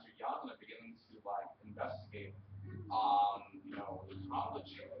as you're young and beginning to like investigate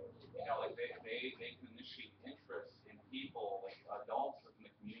ecology, like they can initiate interest in people like adults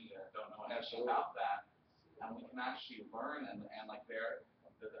within the community that don't know anything about that, and we can actually learn and like the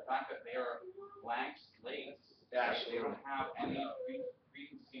fact that they are blank slates, they don't have any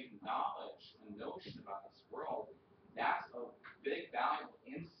preconceived knowledge and notion about this world. That's a big valuable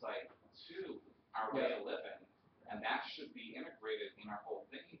insight to our way of living. And that should be integrated in our whole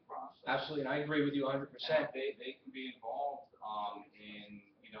thinking process. Absolutely, and I agree with you 100%. And they can be involved in,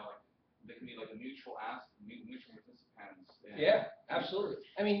 they can be like a mutual participants. Yeah, absolutely.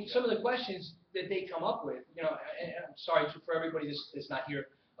 I mean, some of the questions that they come up with, and I'm sorry for everybody that's not here.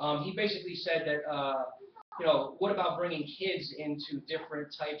 He basically said that, what about bringing kids into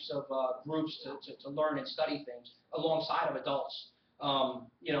different types of groups to learn and study things alongside of adults, and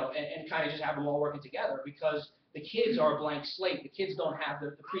kind of just have them all working together, because the kids are a blank slate. The kids don't have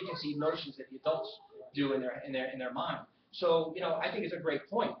the preconceived notions that the adults do in their mind. So, I think it's a great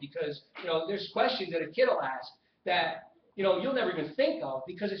point, because, there's questions that a kid will ask that, you'll never even think of,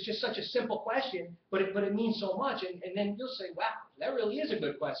 because it's just such a simple question, but it means so much, and then you'll say, wow, that really is a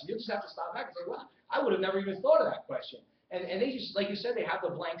good question. You'll just have to stop back and say, wow, I would have never even thought of that question. And they just, like you said, they have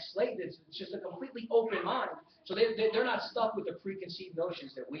the blank slate. It's just a completely open mind. So they're not stuck with the preconceived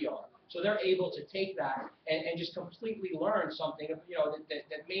notions that we are. So they're able to take that and just completely learn something,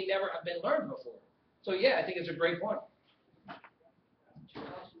 that may never have been learned before. So yeah, I think it's a great point.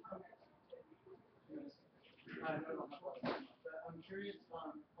 I'm curious,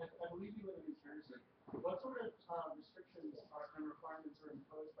 I believe you live in New Jersey. What sort of restrictions and requirements are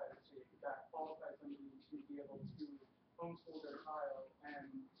imposed by the state that qualifies them to be able to homeschool their child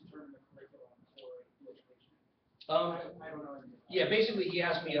and determine the curriculum for the education? I don't know. Yeah, basically he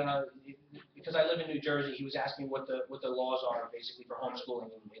asked me, because I live in New Jersey, he was asking what the laws are basically for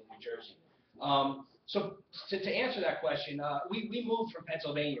homeschooling in New Jersey. So to answer that question, we moved from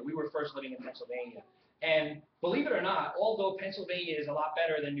Pennsylvania. We were first living in Pennsylvania. And believe it or not, although Pennsylvania is a lot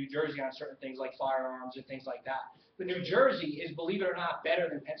better than New Jersey on certain things like firearms and things like that, but New Jersey is, believe it or not, better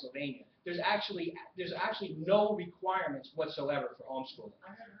than Pennsylvania. There's actually no requirements whatsoever for homeschooling.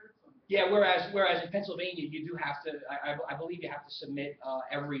 Yeah, whereas in Pennsylvania you do have to, I believe you have to submit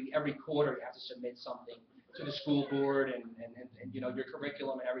every quarter you have to submit something to the school board and your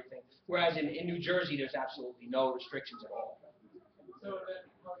curriculum and everything. Whereas in New Jersey there's absolutely no restrictions at all. So then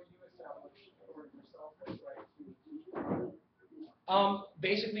how do you establish for yourself the right to teach?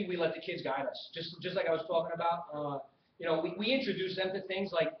 Basically we let the kids guide us. Just like I was talking about. We introduce them to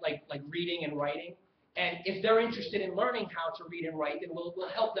things like reading and writing. And if they're interested in learning how to read and write, then we'll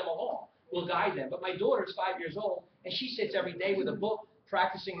help them along. We'll guide them. But my daughter's 5 years old, and she sits every day with a book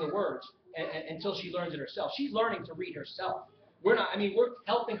practicing the words until she learns it herself. She's learning to read herself. We're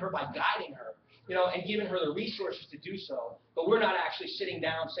helping her by guiding her, and giving her the resources to do so. But we're not actually sitting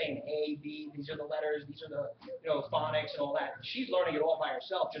down saying A, B, these are the letters, these are the phonics and all that. She's learning it all by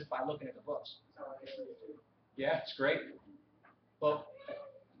herself just by looking at the books. Yeah, it's great. Well,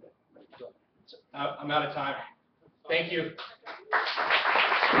 I'm out of time. Thank you.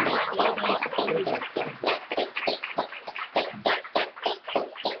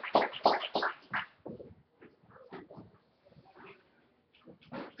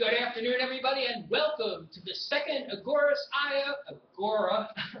 Good afternoon, everybody, and welcome to the second Agora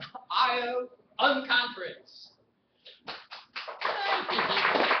IO Unconference.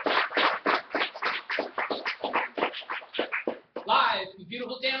 Live from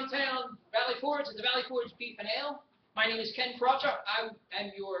beautiful downtown Valley Forge at the Valley Forge Beef and Ale. My name is Ken Peralta. I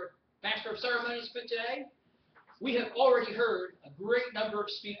am your Master of Ceremonies for today. We have already heard a great number of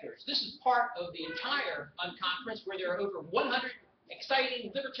speakers. This is part of the entire unconference where there are over 100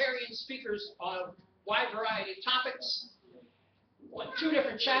 exciting libertarian speakers on a wide variety of topics on 2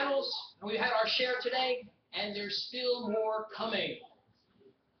 different channels. And we've had our share today, and there's still more coming.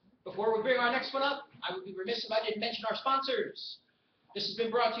 Before we bring our next one up, I would be remiss if I didn't mention our sponsors. This has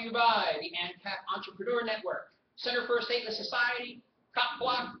been brought to you by the ANCAP Entrepreneur Network, Center for a Stateless Society, Cop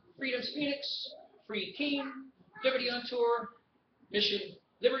Block, Freedom's Phoenix, Free Team, Liberty on Tour, Mission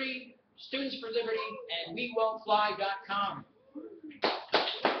Liberty, Students for Liberty, and WeWon'tFly.com.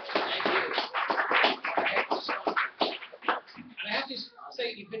 Thank you. And I have to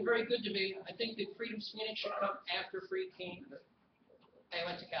say, you've been very good to me. I think that Freedom's Phoenix should come after Free Team. I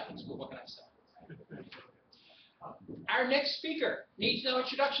went to Catholic school, what can I say? Our next speaker needs no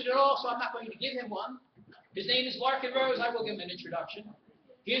introduction at all, so I'm not going to give him one. His name is Larkin Rose. I will give him an introduction.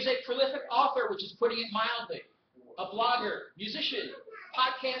 He is a prolific author, which is putting it mildly, a blogger, musician,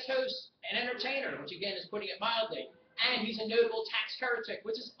 podcast host, and entertainer, which again is putting it mildly. And he's a notable tax heretic,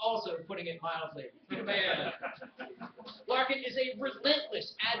 which is also putting it mildly. Man. Larkin is a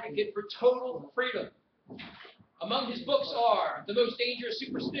relentless advocate for total freedom. Among his books are The Most Dangerous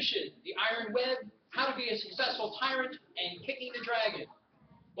Superstition, The Iron Web, How to Be a Successful Tyrant, and Kicking the Dragon.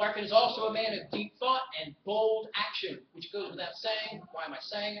 Larkin is also a man of deep thought and bold action, which goes without saying. Why am I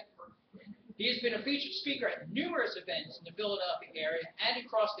saying it? He has been a featured speaker at numerous events in the Philadelphia area and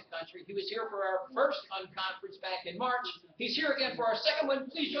across the country. He was here for our first unconference back in March. He's here again for our second one.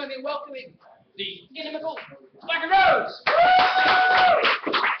 Please join me in welcoming the inimitable Larkin Rose!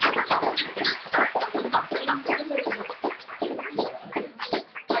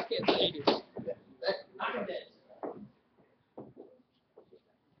 I can't believe it. I'm dead.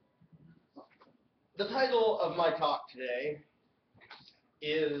 The title of my talk today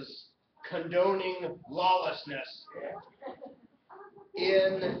is Condoning Lawlessness.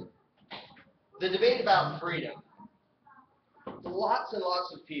 In the debate about freedom, lots and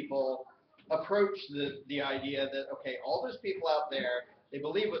lots of people approach the idea that, okay, all those people out there, they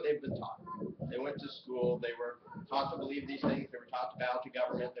believe what they've been taught. They went to school, they were taught to believe these things, they were taught to bow to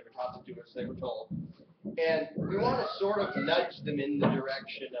government, they were taught to do as they were told. And we want to sort of nudge them in the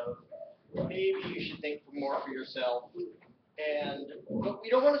direction of, maybe you should think more for yourself, but we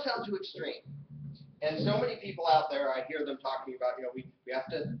don't want to sound too extreme. And so many people out there, I hear them talking about, we have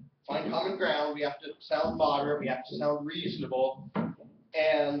to find common ground, we have to sound moderate, we have to sound reasonable.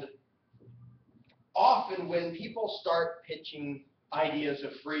 And often when people start pitching ideas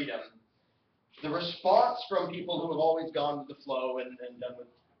of freedom, the response from people who have always gone with the flow and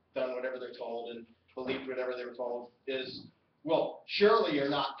done whatever they're told and believed whatever they were told is, well, surely you're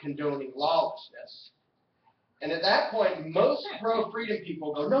not condoning lawlessness. And at that point, most pro-freedom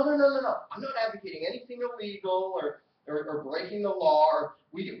people go, no, I'm not advocating anything illegal or breaking the law.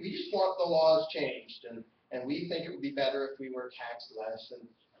 We just want the laws changed, and we think it would be better if we were taxed less. And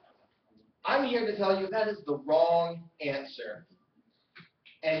I'm here to tell you that is the wrong answer.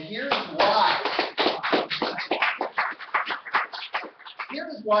 And here's why.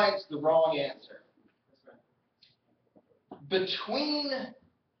 Here's why it's the wrong answer. Between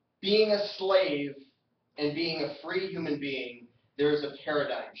being a slave and being a free human being, there is a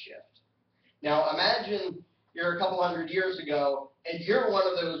paradigm shift. Now imagine you're a couple hundred years ago, and you're one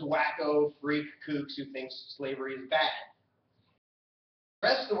of those wacko freak kooks who thinks slavery is bad. The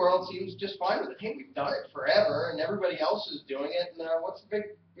rest of the world seems just fine with it. Hey, we've done it forever, and everybody else is doing it, and what's the big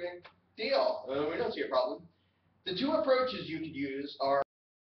deal? We don't see a problem. The 2 approaches you could use are,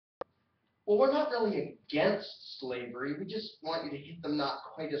 well, we're not really against slavery. We just want you to hit them not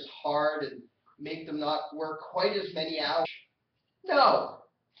quite as hard and make them not work quite as many hours. No.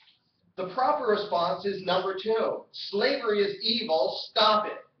 The proper response is number 2. Slavery is evil. Stop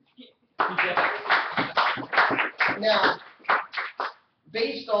it. Now,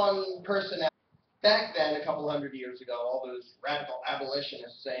 based on personality, back then, a couple hundred years ago, all those radical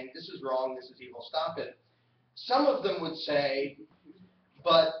abolitionists saying, this is wrong, this is evil, stop it. Some of them would say,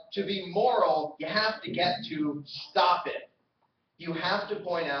 but to be moral, you have to get to stop it. You have to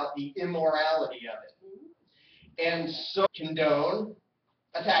point out the immorality of it. And so condone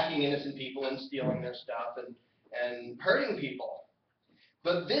attacking innocent people and stealing their stuff and hurting people.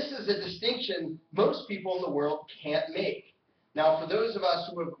 But this is a distinction most people in the world can't make. Now, for those of us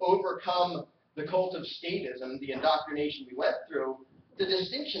who have overcome the cult of statism, the indoctrination we went through, the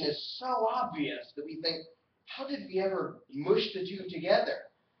distinction is so obvious that we think, how did we ever mush the 2 together?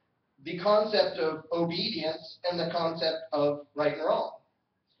 The concept of obedience and the concept of right and wrong.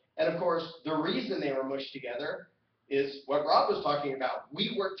 And of course, the reason they were mushed together is what Rob was talking about.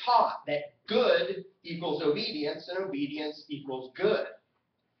 We were taught that good equals obedience and obedience equals good.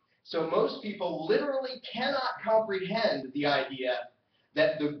 So most people literally cannot comprehend the idea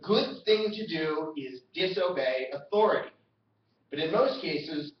that the good thing to do is disobey authority. But in most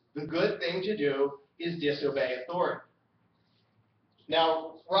cases, the good thing to do is disobey authority.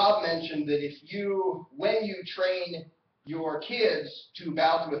 Now, Rob mentioned that when you train your kids to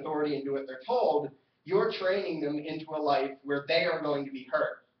bow to authority and do what they're told, you're training them into a life where they are going to be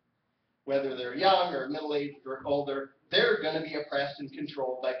hurt. Whether they're young or middle-aged or older, they're going to be oppressed and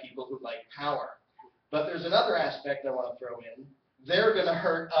controlled by people who like power. But there's another aspect I want to throw in. They're going to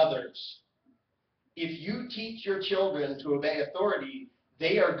hurt others. If you teach your children to obey authority,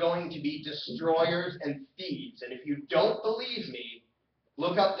 they are going to be destroyers and thieves. And if you don't believe me,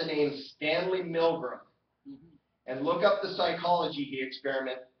 look up the name Stanley Milgram and look up the psychology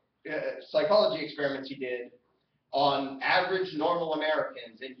experiments he did on average normal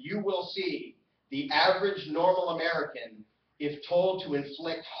Americans, and you will see the average normal American, if told to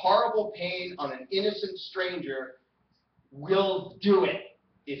inflict horrible pain on an innocent stranger, will do it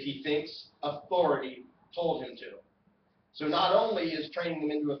if he thinks authority told him to. So not only is training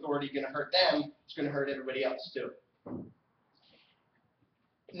them into authority going to hurt them, it's going to hurt everybody else too.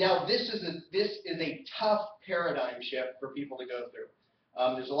 Now this is a tough paradigm shift for people to go through.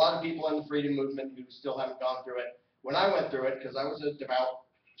 There's a lot of people in the freedom movement who still haven't gone through it. When I went through it, because I was a devout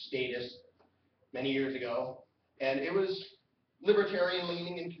statist many years ago, and it was libertarian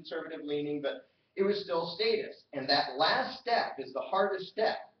leaning and conservative leaning, but it was still statist. And that last step is the hardest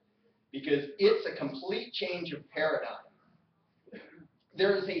step because it's a complete change of paradigm.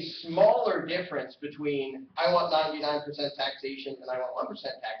 There is a smaller difference between I want 99% taxation and I want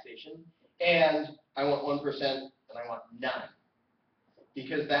 1% taxation, and I want 1% and I want none.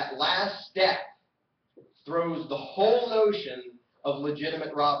 Because that last step throws the whole notion of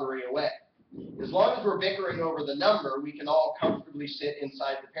legitimate robbery away. As long as we're bickering over the number, we can all comfortably sit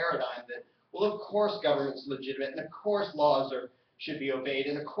inside the paradigm that, well, of course government's legitimate, and of course laws should be obeyed,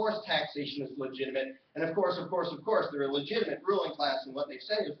 and of course taxation is legitimate, and of course, they're a legitimate ruling class, and what they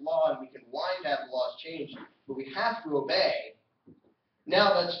say is law, and we can whine to have the laws changed, but we have to obey.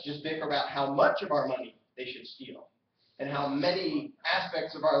 Now let's just bicker about how much of our money they should steal, and how many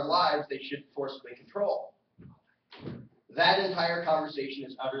aspects of our lives they should forcibly control. That entire conversation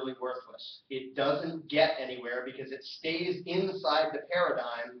is utterly worthless. It doesn't get anywhere because it stays inside the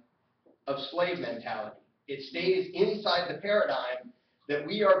paradigm of slave mentality. It stays inside the paradigm that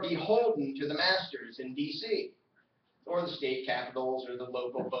we are beholden to the masters in D.C. or the state capitals or the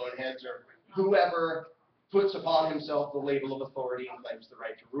local boneheads or whoever puts upon himself the label of authority and claims the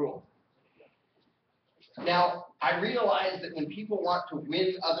right to rule. Now, I realize that when people want to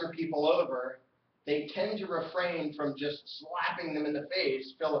win other people over, they tend to refrain from just slapping them in the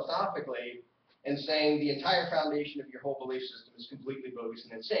face philosophically and saying the entire foundation of your whole belief system is completely bogus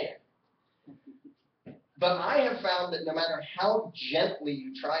and insane. But I have found that no matter how gently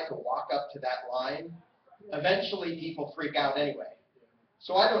you try to walk up to that line, eventually people freak out anyway.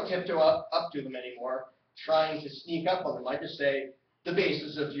 So I don't tiptoe up to them anymore, trying to sneak up on them. I just say, the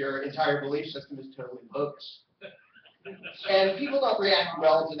basis of your entire belief system is totally bogus. And people don't react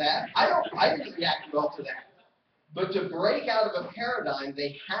well to that. I didn't react well to that. But to break out of a paradigm,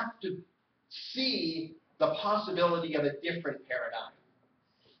 they have to see the possibility of a different paradigm.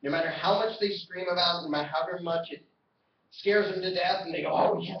 No matter how much they scream about it, no matter however much it scares them to death, and they go,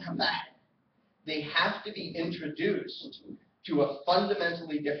 oh, we can't have that. They have to be introduced to a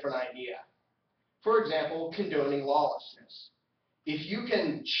fundamentally different idea. For example, condoning lawlessness. If you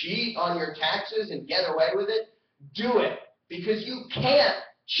can cheat on your taxes and get away with it, do it. Because you can't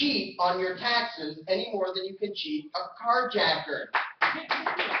cheat on your taxes any more than you can cheat a carjacker.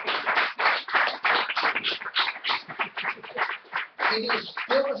 It is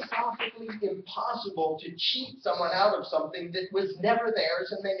philosophically impossible to cheat someone out of something that was never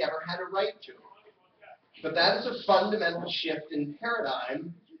theirs and they never had a right to. But that is a fundamental shift in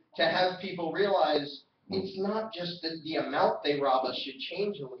paradigm to have people realize it's not just that the amount they rob us should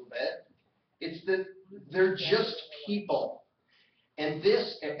change a little bit. It's that they're just people. And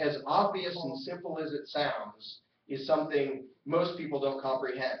this, as obvious and simple as it sounds, is something most people don't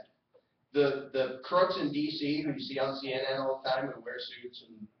comprehend. The crooks in D.C. who you see on CNN all the time who wear suits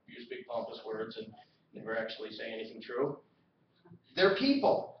and use big pompous words and never actually say anything true, they're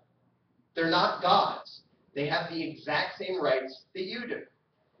people. They're not gods. They have the exact same rights that you do.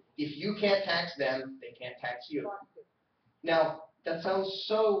 If you can't tax them, they can't tax you. Now, that sounds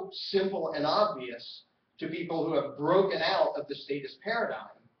so simple and obvious to people who have broken out of the statist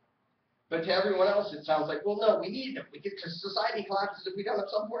paradigm. But to everyone else, it sounds like, well, no, we need them. Because society collapses if we don't have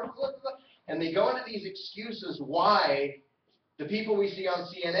some form of blah, blah, blah. And they go into these excuses why the people we see on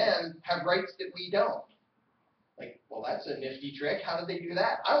CNN have rights that we don't. Like, well, that's a nifty trick. How did they do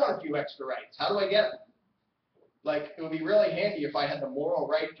that? I want a few extra rights. How do I get them? Like, it would be really handy if I had the moral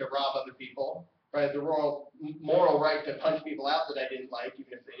right to rob other people, or I had the moral right to punch people out that I didn't like,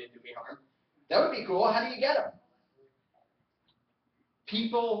 even if they didn't do me harm. That would be cool. How do you get them?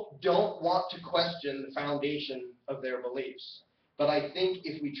 People don't want to question the foundation of their beliefs. But I think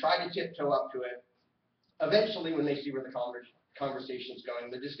if we try to tiptoe up to it, eventually when they see where the conversation's going,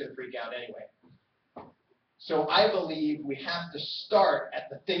 they're just going to freak out anyway. So I believe we have to start at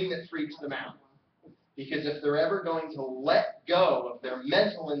the thing that freaks them out. Because if they're ever going to let go of their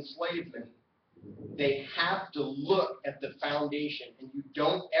mental enslavement, they have to look at the foundation. And you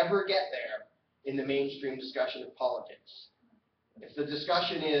don't ever get there in the mainstream discussion of politics. If the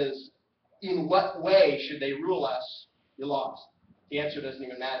discussion is, in what way should they rule us, you lost. The answer doesn't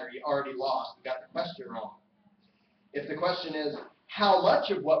even matter. You already lost. You got the question wrong. If the question is, how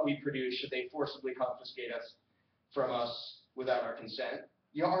much of what we produce should they forcibly confiscate us from us without our consent,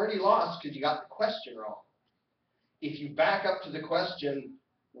 you already lost because you got the question wrong. If you back up to the question,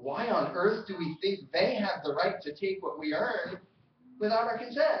 why on earth do we think they have the right to take what we earn without our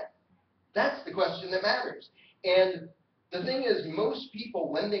consent? That's the question that matters. And the thing is, most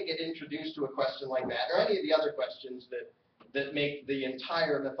people, when they get introduced to a question like that, or any of the other questions that make the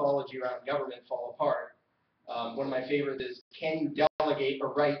entire mythology around government fall apart, one of my favorites is, can you delegate a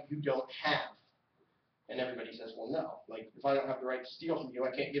right you don't have? And everybody says, well, no. Like, if I don't have the right to steal from you,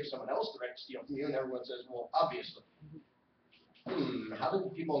 I can't give someone else the right to steal from you. And everyone says, well, obviously. How did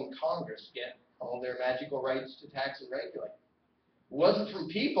the people in Congress get all their magical rights to tax and regulate? It wasn't from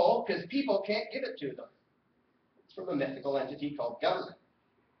people, because people can't give it to them. It's from a mythical entity called government.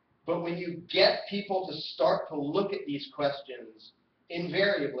 But when you get people to start to look at these questions,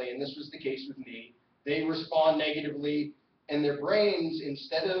 invariably, and this was the case with me, they respond negatively, and their brains,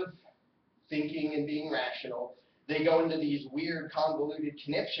 instead of thinking and being rational, they go into these weird, convoluted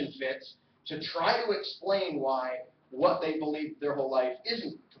conniption fits to try to explain why what they believe their whole life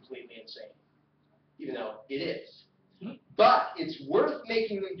isn't completely insane, even though it is. But it's worth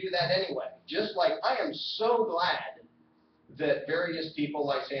making them do that anyway. Just like I am so glad that various people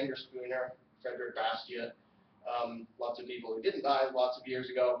like Sandra Spooner, Frederick Bastiat, lots of people who didn't die lots of years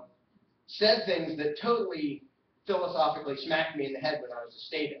ago, said things that totally philosophically smacked me in the head when I was a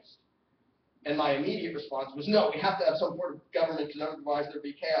statist. And my immediate response was, no, we have to have some sort of government because otherwise there'd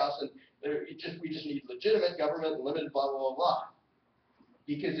be chaos and we just need legitimate government and limited blah, blah, blah, blah.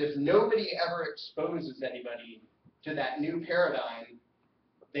 Because if nobody ever exposes anybody to that new paradigm,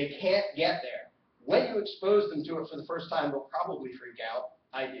 they can't get there. When you expose them to it for the first time, they'll probably freak out.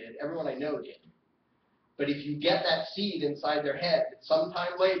 I did. Everyone I know did. But if you get that seed inside their head,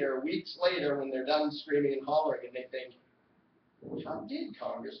 sometime later, weeks later, when they're done screaming and hollering and they think, how did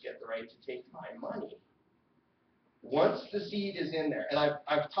Congress get the right to take my money? Once the seed is in there, and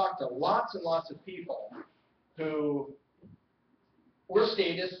I've talked to lots and lots of people who were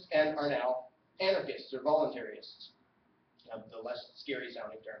statists and are now anarchists or voluntarists, the less scary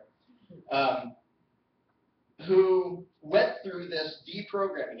sounding term, who went through this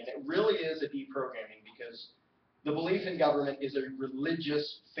deprogramming, and it really is a deprogramming because the belief in government is a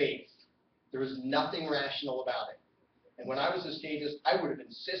religious faith. There is nothing rational about it. And when I was a statist, I would have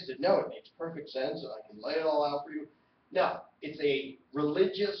insisted, no, it makes perfect sense, and I can lay it all out for you. No, it's a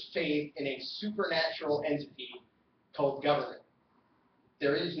religious faith in a supernatural entity called government.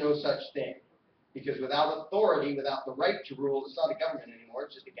 There is no such thing. Because without authority, without the right to rule, it's not a government anymore,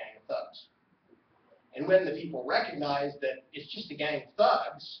 it's just a gang of thugs. And when the people recognize that it's just a gang of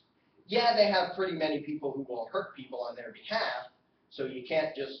thugs, yeah, they have pretty many people who will hurt people on their behalf, so you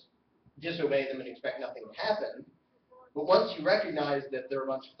can't just disobey them and expect nothing to happen. But once you recognize that they're a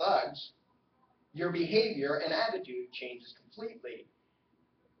bunch of thugs, your behavior and attitude changes completely.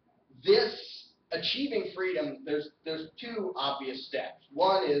 This achieving freedom, there's two obvious steps.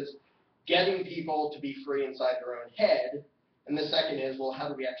 One is getting people to be free inside their own head, and the second is, well, how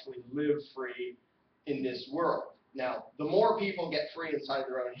do we actually live free in this world? Now, the more people get free inside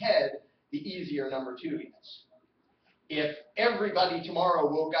their own head, the easier number two gets. If everybody tomorrow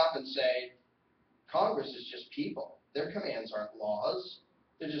woke up and say, Congress is just people, their commands aren't laws,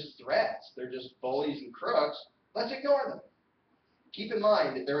 they're just threats, they're just bullies and crooks, let's ignore them. Keep in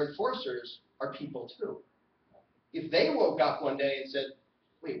mind that their enforcers are people too. If they woke up one day and said,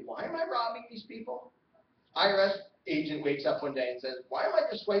 wait, why am I robbing these people? IRS agent wakes up one day and says, why am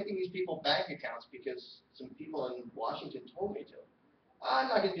I just swiping these people's bank accounts because some people in Washington told me to? I'm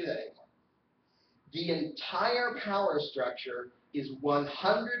not going to do that anymore. the entire power structure is 100%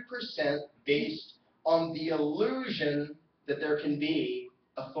 based on the illusion that there can be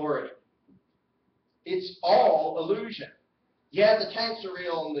authority. It's all illusion. Yeah, the tanks are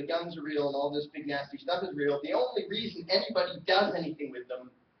real and the guns are real and all this big nasty stuff is real. The only reason anybody does anything with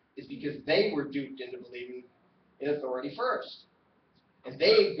them is because they were duped into believing in authority first. And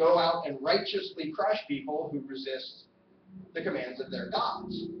they go out and righteously crush people who resist the commands of their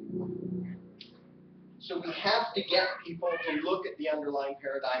gods. So we have to get people to look at the underlying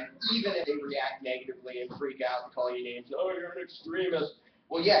paradigm, even if they react negatively and freak out and call you names. Oh, you're an extremist.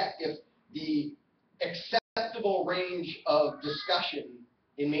 Well, yeah, if the acceptable range of discussion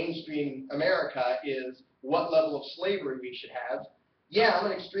in mainstream America is what level of slavery we should have, yeah, I'm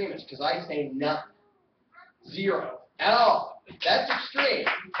an extremist because I say none. Zero. At all. That's extreme.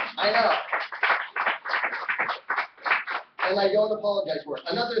 I know. And I don't apologize for it.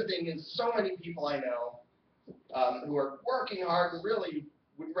 Another thing is so many people I know who are working hard and really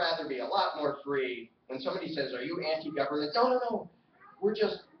would rather be a lot more free. When somebody says, are you anti-government? No, no, no.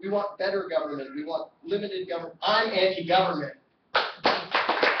 We want better government. We want limited government. I'm anti-government.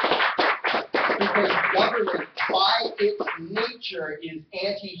 Because government, by its nature, is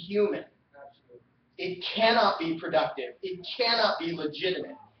anti-human. It cannot be productive. It cannot be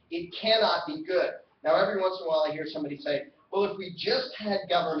legitimate. It cannot be good. Now, every once in a while I hear somebody say, well, if we just had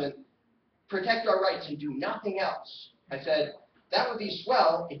government protect our rights and do nothing else. I said, that would be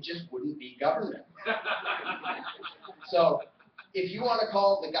swell, it just wouldn't be government. So, if you want to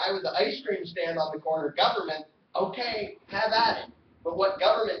call the guy with the ice cream stand on the corner government, okay, have at it. But what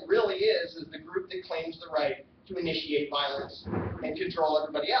government really is the group that claims the right to initiate violence and control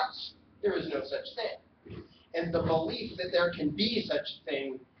everybody else. There is no such thing. And the belief that there can be such a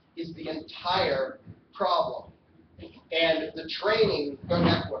thing is the entire problem. And the training, going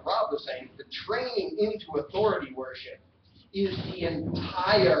back to what Rob was saying, the training into authority worship is the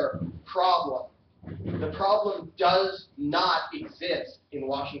entire problem. The problem does not exist in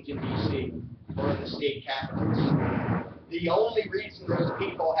Washington, D.C. or in the state capitals. The only reason those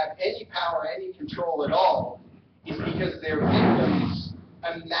people have any power, any control at all, is because their victims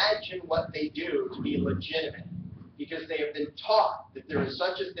imagine what they do to be legitimate. Because they have been taught that there is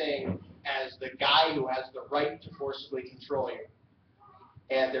such a thing as the guy who has the right to forcibly control you.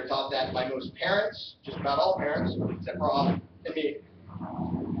 And they're taught that by most parents, just about all parents, except Rob and me.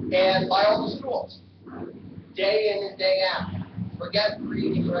 And by all the schools, day in and day out. Forget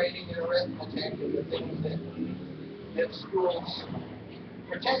reading, writing, and arithmetic and the things that schools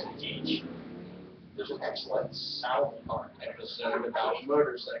pretend to teach. There's an excellent South Park episode about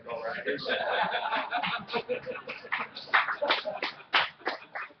motorcycle riders.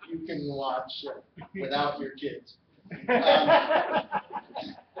 You can watch it without your kids.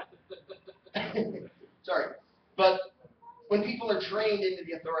 Sorry. But when people are trained into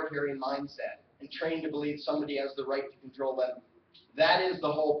the authoritarian mindset and trained to believe somebody has the right to control them, that is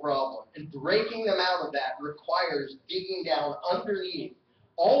the whole problem. And breaking them out of that requires digging down underneath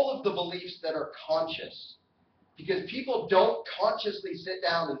all of the beliefs that are conscious. Because people don't consciously sit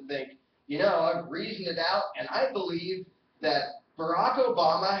down and think, you know, I've reasoned it out, and I believe that Barack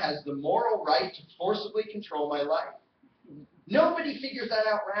Obama has the moral right to forcibly control my life. Nobody figures that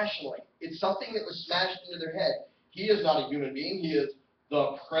out rationally. It's something that was smashed into their head. He is not a human being. He is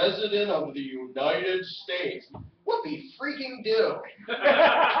the President of the United States. Whoopee freaking do.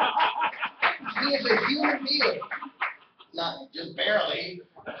 He is a human being. Not just barely.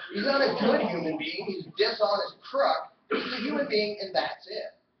 He's not a good human being. He's a dishonest crook. He's a human being, and that's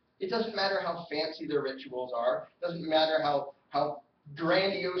it. It doesn't matter how fancy their rituals are. It doesn't matter how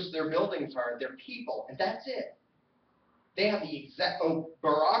grandiose their buildings are. They're people, and that's it. They have the exact,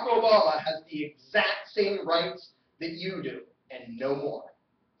 Barack Obama has the exact same rights that you do, and no more.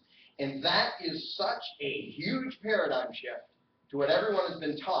 And that is such a huge paradigm shift to what everyone has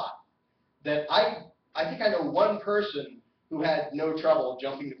been taught that I think I know one person who had no trouble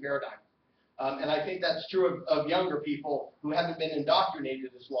jumping the paradigm. And I think that's true of younger people who haven't been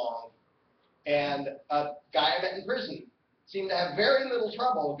indoctrinated as long. And a guy I met in prison seemed to have very little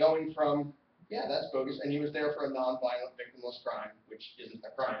trouble going from, yeah, that's bogus, and he was there for a nonviolent victimless crime, which isn't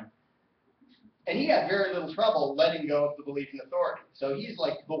a crime. And he had very little trouble letting go of the belief in authority. So he's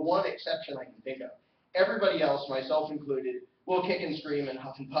like the one exception I can think of. Everybody else, myself included, will kick and scream and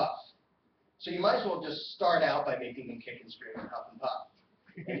huff and puff. So you might as well just start out by making them kick and scream and huff and puff.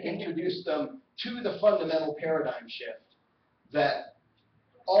 And introduce them to the fundamental paradigm shift that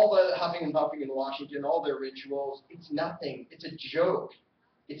all the huffing and puffing in Washington, all their rituals, it's nothing. It's a joke.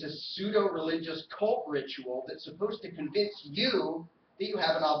 It's a pseudo-religious cult ritual that's supposed to convince you that you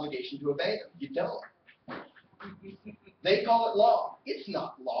have an obligation to obey them. You don't. They call it law. It's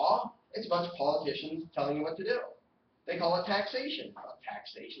not law. It's a bunch of politicians telling you what to do. They call it taxation. It's not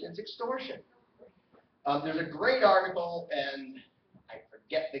taxation, it's extortion. There's a great article, and I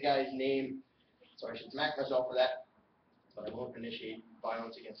forget the guy's name, so I should smack myself for that, but I won't initiate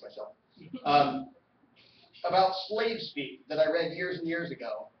violence against myself, about slave speak that I read years and years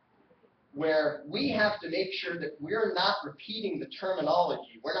ago, where we have to make sure that we're not repeating the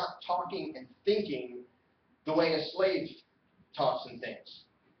terminology. We're not talking and thinking the way a slave talks and thinks.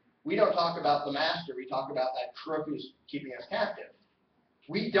 We don't talk about the master. We talk about that crook who's keeping us captive.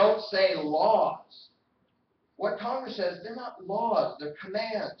 We don't say laws. What Congress says, they're not laws, they're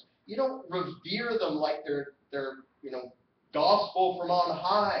commands. You don't revere them like they're gospel from on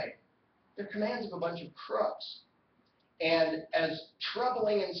high. They're commands of a bunch of crooks. And as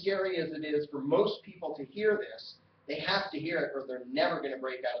troubling and scary as it is for most people to hear this, they have to hear it or they're never going to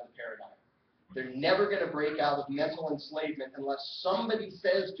break out of the paradigm. They're never going to break out of mental enslavement unless somebody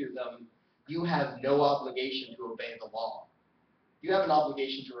says to them, you have no obligation to obey the law. You have an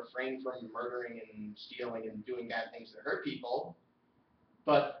obligation to refrain from murdering and stealing and doing bad things that hurt people,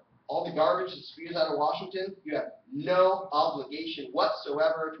 but all the garbage that spews out of Washington, you have no obligation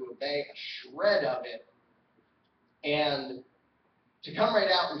whatsoever to obey a shred of it. And to come right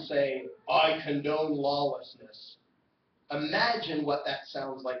out and say, I condone lawlessness, imagine what that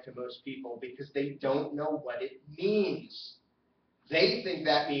sounds like to most people because they don't know what it means. They think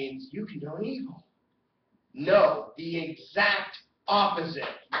that means you condone evil. No, the exact opposite.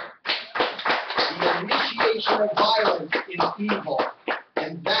 The initiation of violence is evil,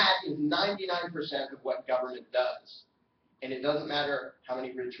 and that is 99% of what government does. And it doesn't matter how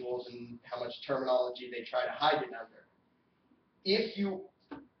many rituals and how much terminology they try to hide it under. If you...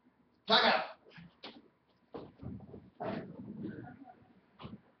 Time out.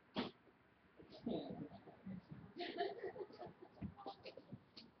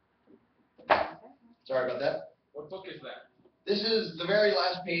 Sorry about that. What book is that? This is the very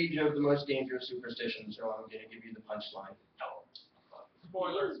last page of The Most Dangerous Superstition, so I'm going to give you the punchline.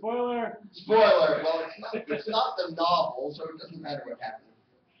 Spoiler. Spoiler. Spoiler. Well, it's not the novel, so it doesn't matter what happens.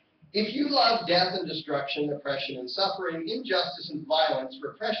 If you love death and destruction, oppression and suffering, injustice and violence,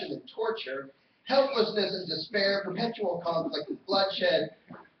 repression and torture, helplessness and despair, perpetual conflict and bloodshed,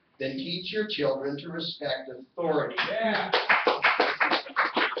 then teach your children to respect authority. Yeah.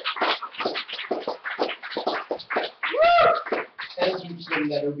 And teach them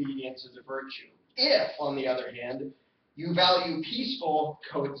that obedience is a virtue. If, on the other hand, you value peaceful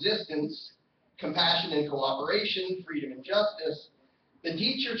coexistence, compassion and cooperation, freedom and justice, then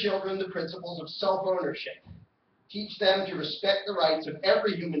teach your children the principles of self-ownership. Teach them to respect the rights of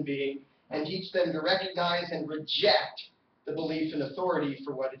every human being, and teach them to recognize and reject the belief in authority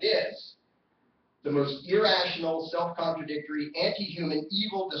for what it is. The most irrational, self-contradictory, anti-human,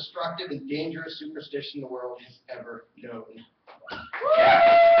 evil, destructive, and dangerous superstition the world has ever known.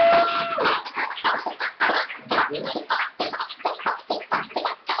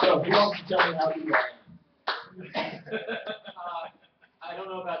 So, who wants to tell me how to do that? I don't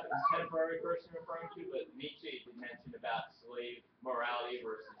know about the contemporary person you're referring to, but Nietzsche did mention about slave morality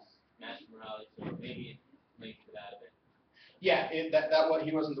versus master morality, so maybe it links to that a bit. Yeah, he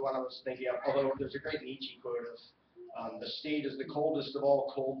wasn't the one I was thinking of, although there's a great Nietzsche quote of, the state is the coldest of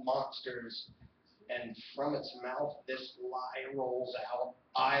all cold monsters, and from its mouth this lie rolls out,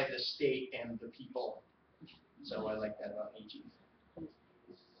 I, the state, am the people. So I like that about Nietzsche.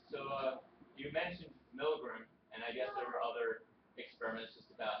 So you mentioned Milgram, and I guess there were other experiments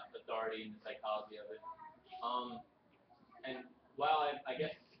just about authority and the psychology of it. And while I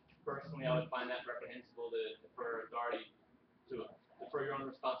guess personally I would find that reprehensible to defer authority defer your own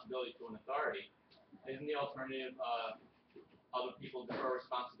responsibility to an authority, isn't the alternative other people defer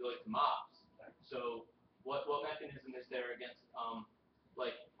responsibility to mobs? So what mechanism is there against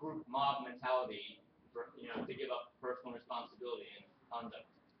like group mob mentality for, to give up personal responsibility and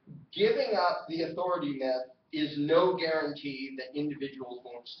conduct? Giving up the authority myth is no guarantee that individuals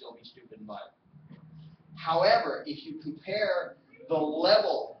won't still be stupid and violent. However, if you compare the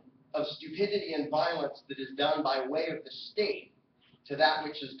level of stupidity and violence that is done by way of the state to that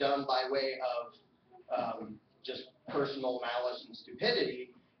which is done by way of just personal malice and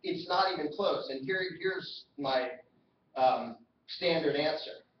stupidity, it's not even close. And here's my standard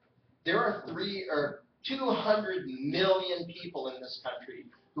answer. There are 200 million people in this country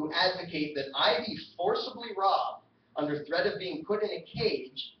who advocate that I be forcibly robbed under threat of being put in a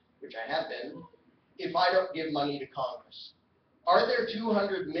cage, which I have been, if I don't give money to Congress. Are there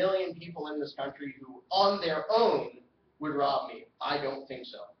 200 million people in this country who, on their own, would rob me? I don't think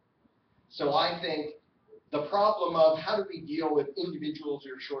so. So I think the problem of how do we deal with individuals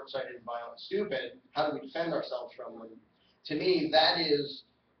who are short-sighted and violent and stupid, how do we defend ourselves from them? To me, that is,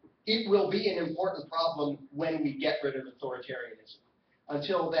 it will be an important problem when we get rid of authoritarianism.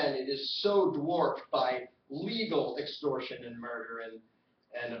 Until then, it is so dwarfed by legal extortion and murder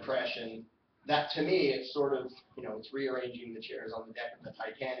and oppression that to me, it's sort of, it's rearranging the chairs on the deck of the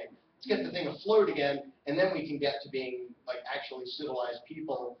Titanic. Let's get the thing afloat again, and then we can get to being like actually civilized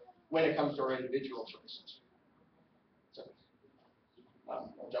people when it comes to our individual choices. So,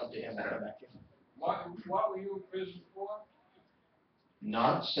 I'll jump to him and come back to him. What were you in prison for?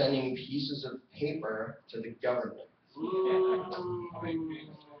 Not sending pieces of paper to the government.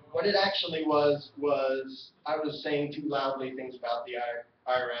 What it actually was I was saying too loudly things about the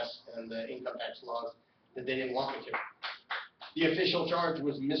IRS and the income tax laws that they didn't want me to. The official charge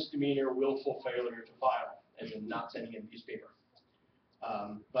was misdemeanor willful failure to file, as in not sending in a piece of paper.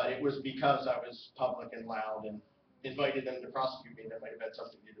 But it was because I was public and loud and invited them to prosecute me that might have had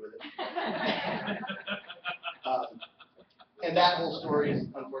something to do with it. And that whole story is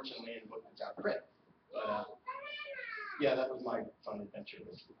unfortunately in the book that's out of print. But yeah, that was my fun adventure.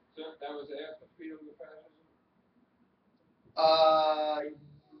 So that was after freedom of fascism?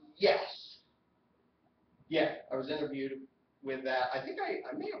 Yes. Yeah, I was interviewed with that. I think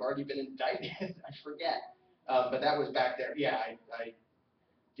I may have already been indicted. I forget. But that was back there. Yeah, I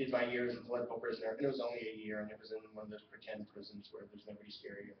did my year as a political prisoner, and it was only a year, and it was in one of those pretend prisons where there's nobody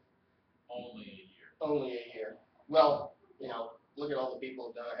scary. Only a year. Only a year. Well, look at all the people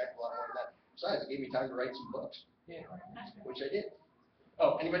who've done a heck of a lot more than that. Besides, it gave me time to write some books, which I did.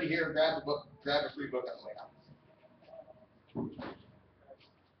 Oh, anybody here grab a book, grab a free book on the way out?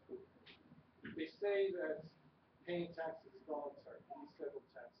 They say that paying taxes is voluntary, these federal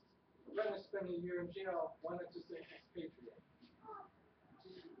taxes. Rather than spending a year in jail, why not just expatriate?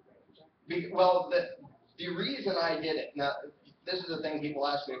 Well, the reason I did it, now, this is the thing people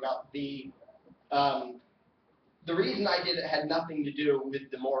ask me about, the reason I did it had nothing to do with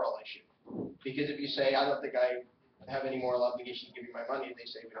the moral issue. Because if you say, I don't think I have any moral obligation to give you my money, they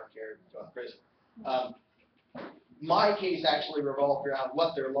say we don't care, go to prison. My case actually revolved around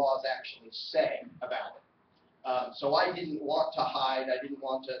what their laws actually say about it. So I didn't want to hide, I didn't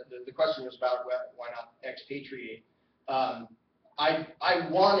want to, the question was about why not expatriate. I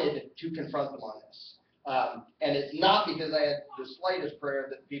wanted to confront them on this. And it's not because I had the slightest prayer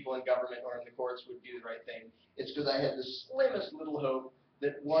that people in government or in the courts would do the right thing. It's because I had the slimmest little hope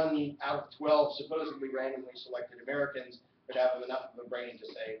that 1 out of 12 supposedly randomly selected Americans would have enough of a brain to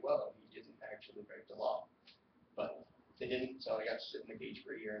say, well, he didn't actually break the law. But they didn't, so I got to sit in the cage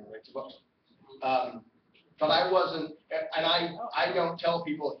for a year and write some books. But I wasn't, and I don't tell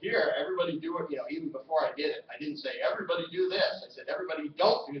people, here, everybody do it, even before I did it. I didn't say, everybody do this. I said, everybody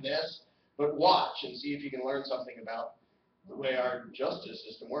don't do this, but watch and see if you can learn something about the way our justice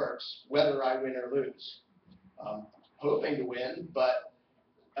system works, whether I win or lose. Hoping to win, but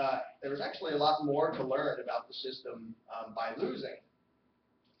there was actually a lot more to learn about the system by losing.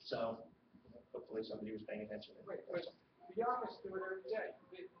 So hopefully somebody was paying attention. Right, but the Amish do it every day.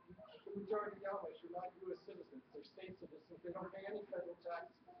 The majority of the Amish are not U.S. citizens, they're state citizens, they don't pay any federal tax,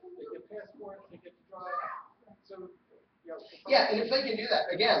 they get passports, they get to drive. So, yeah, and if they can do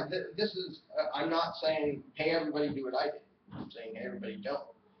that, again, this is, I'm not saying, hey, everybody do what I did. I'm saying, hey, everybody don't.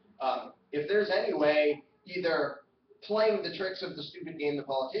 If there's any way, either playing the tricks of the stupid game the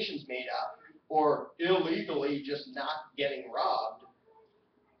politicians made up, or illegally just not getting robbed,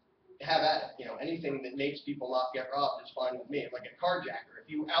 have at it. Anything that makes people not get robbed is fine with me. Like a carjacker. If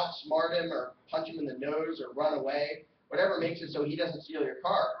you outsmart him or punch him in the nose or run away, whatever makes it so he doesn't steal your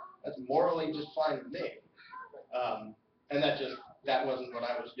car, that's morally just fine with me. And that wasn't what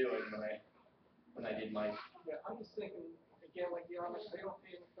I was doing when I did my. Yeah, I'm just thinking, again, like the Amish, they don't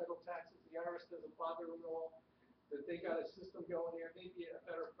pay any federal taxes, the IRS doesn't bother them at all, that they got a system going there, maybe a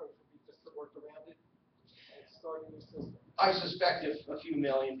better approach would be just to work around it and start a new system. I suspect if a few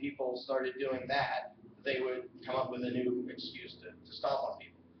million people started doing that, they would come up with a new excuse to stomp on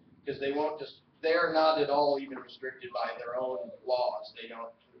people. Because they're not at all even restricted by their own laws. They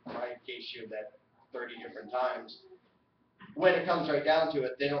don't, in my case, you have that 30 different times. When it comes right down to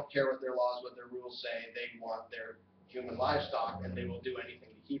it, they don't care what their laws, what their rules say. They want their human livestock, and they will do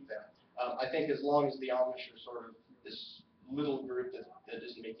anything to keep them. I think as long as the Amish are sort of this little group that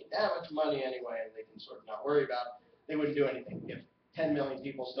isn't making that much money anyway, and they can sort of not worry about it, they wouldn't do anything. If 10 million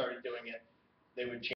people started doing it, they would change.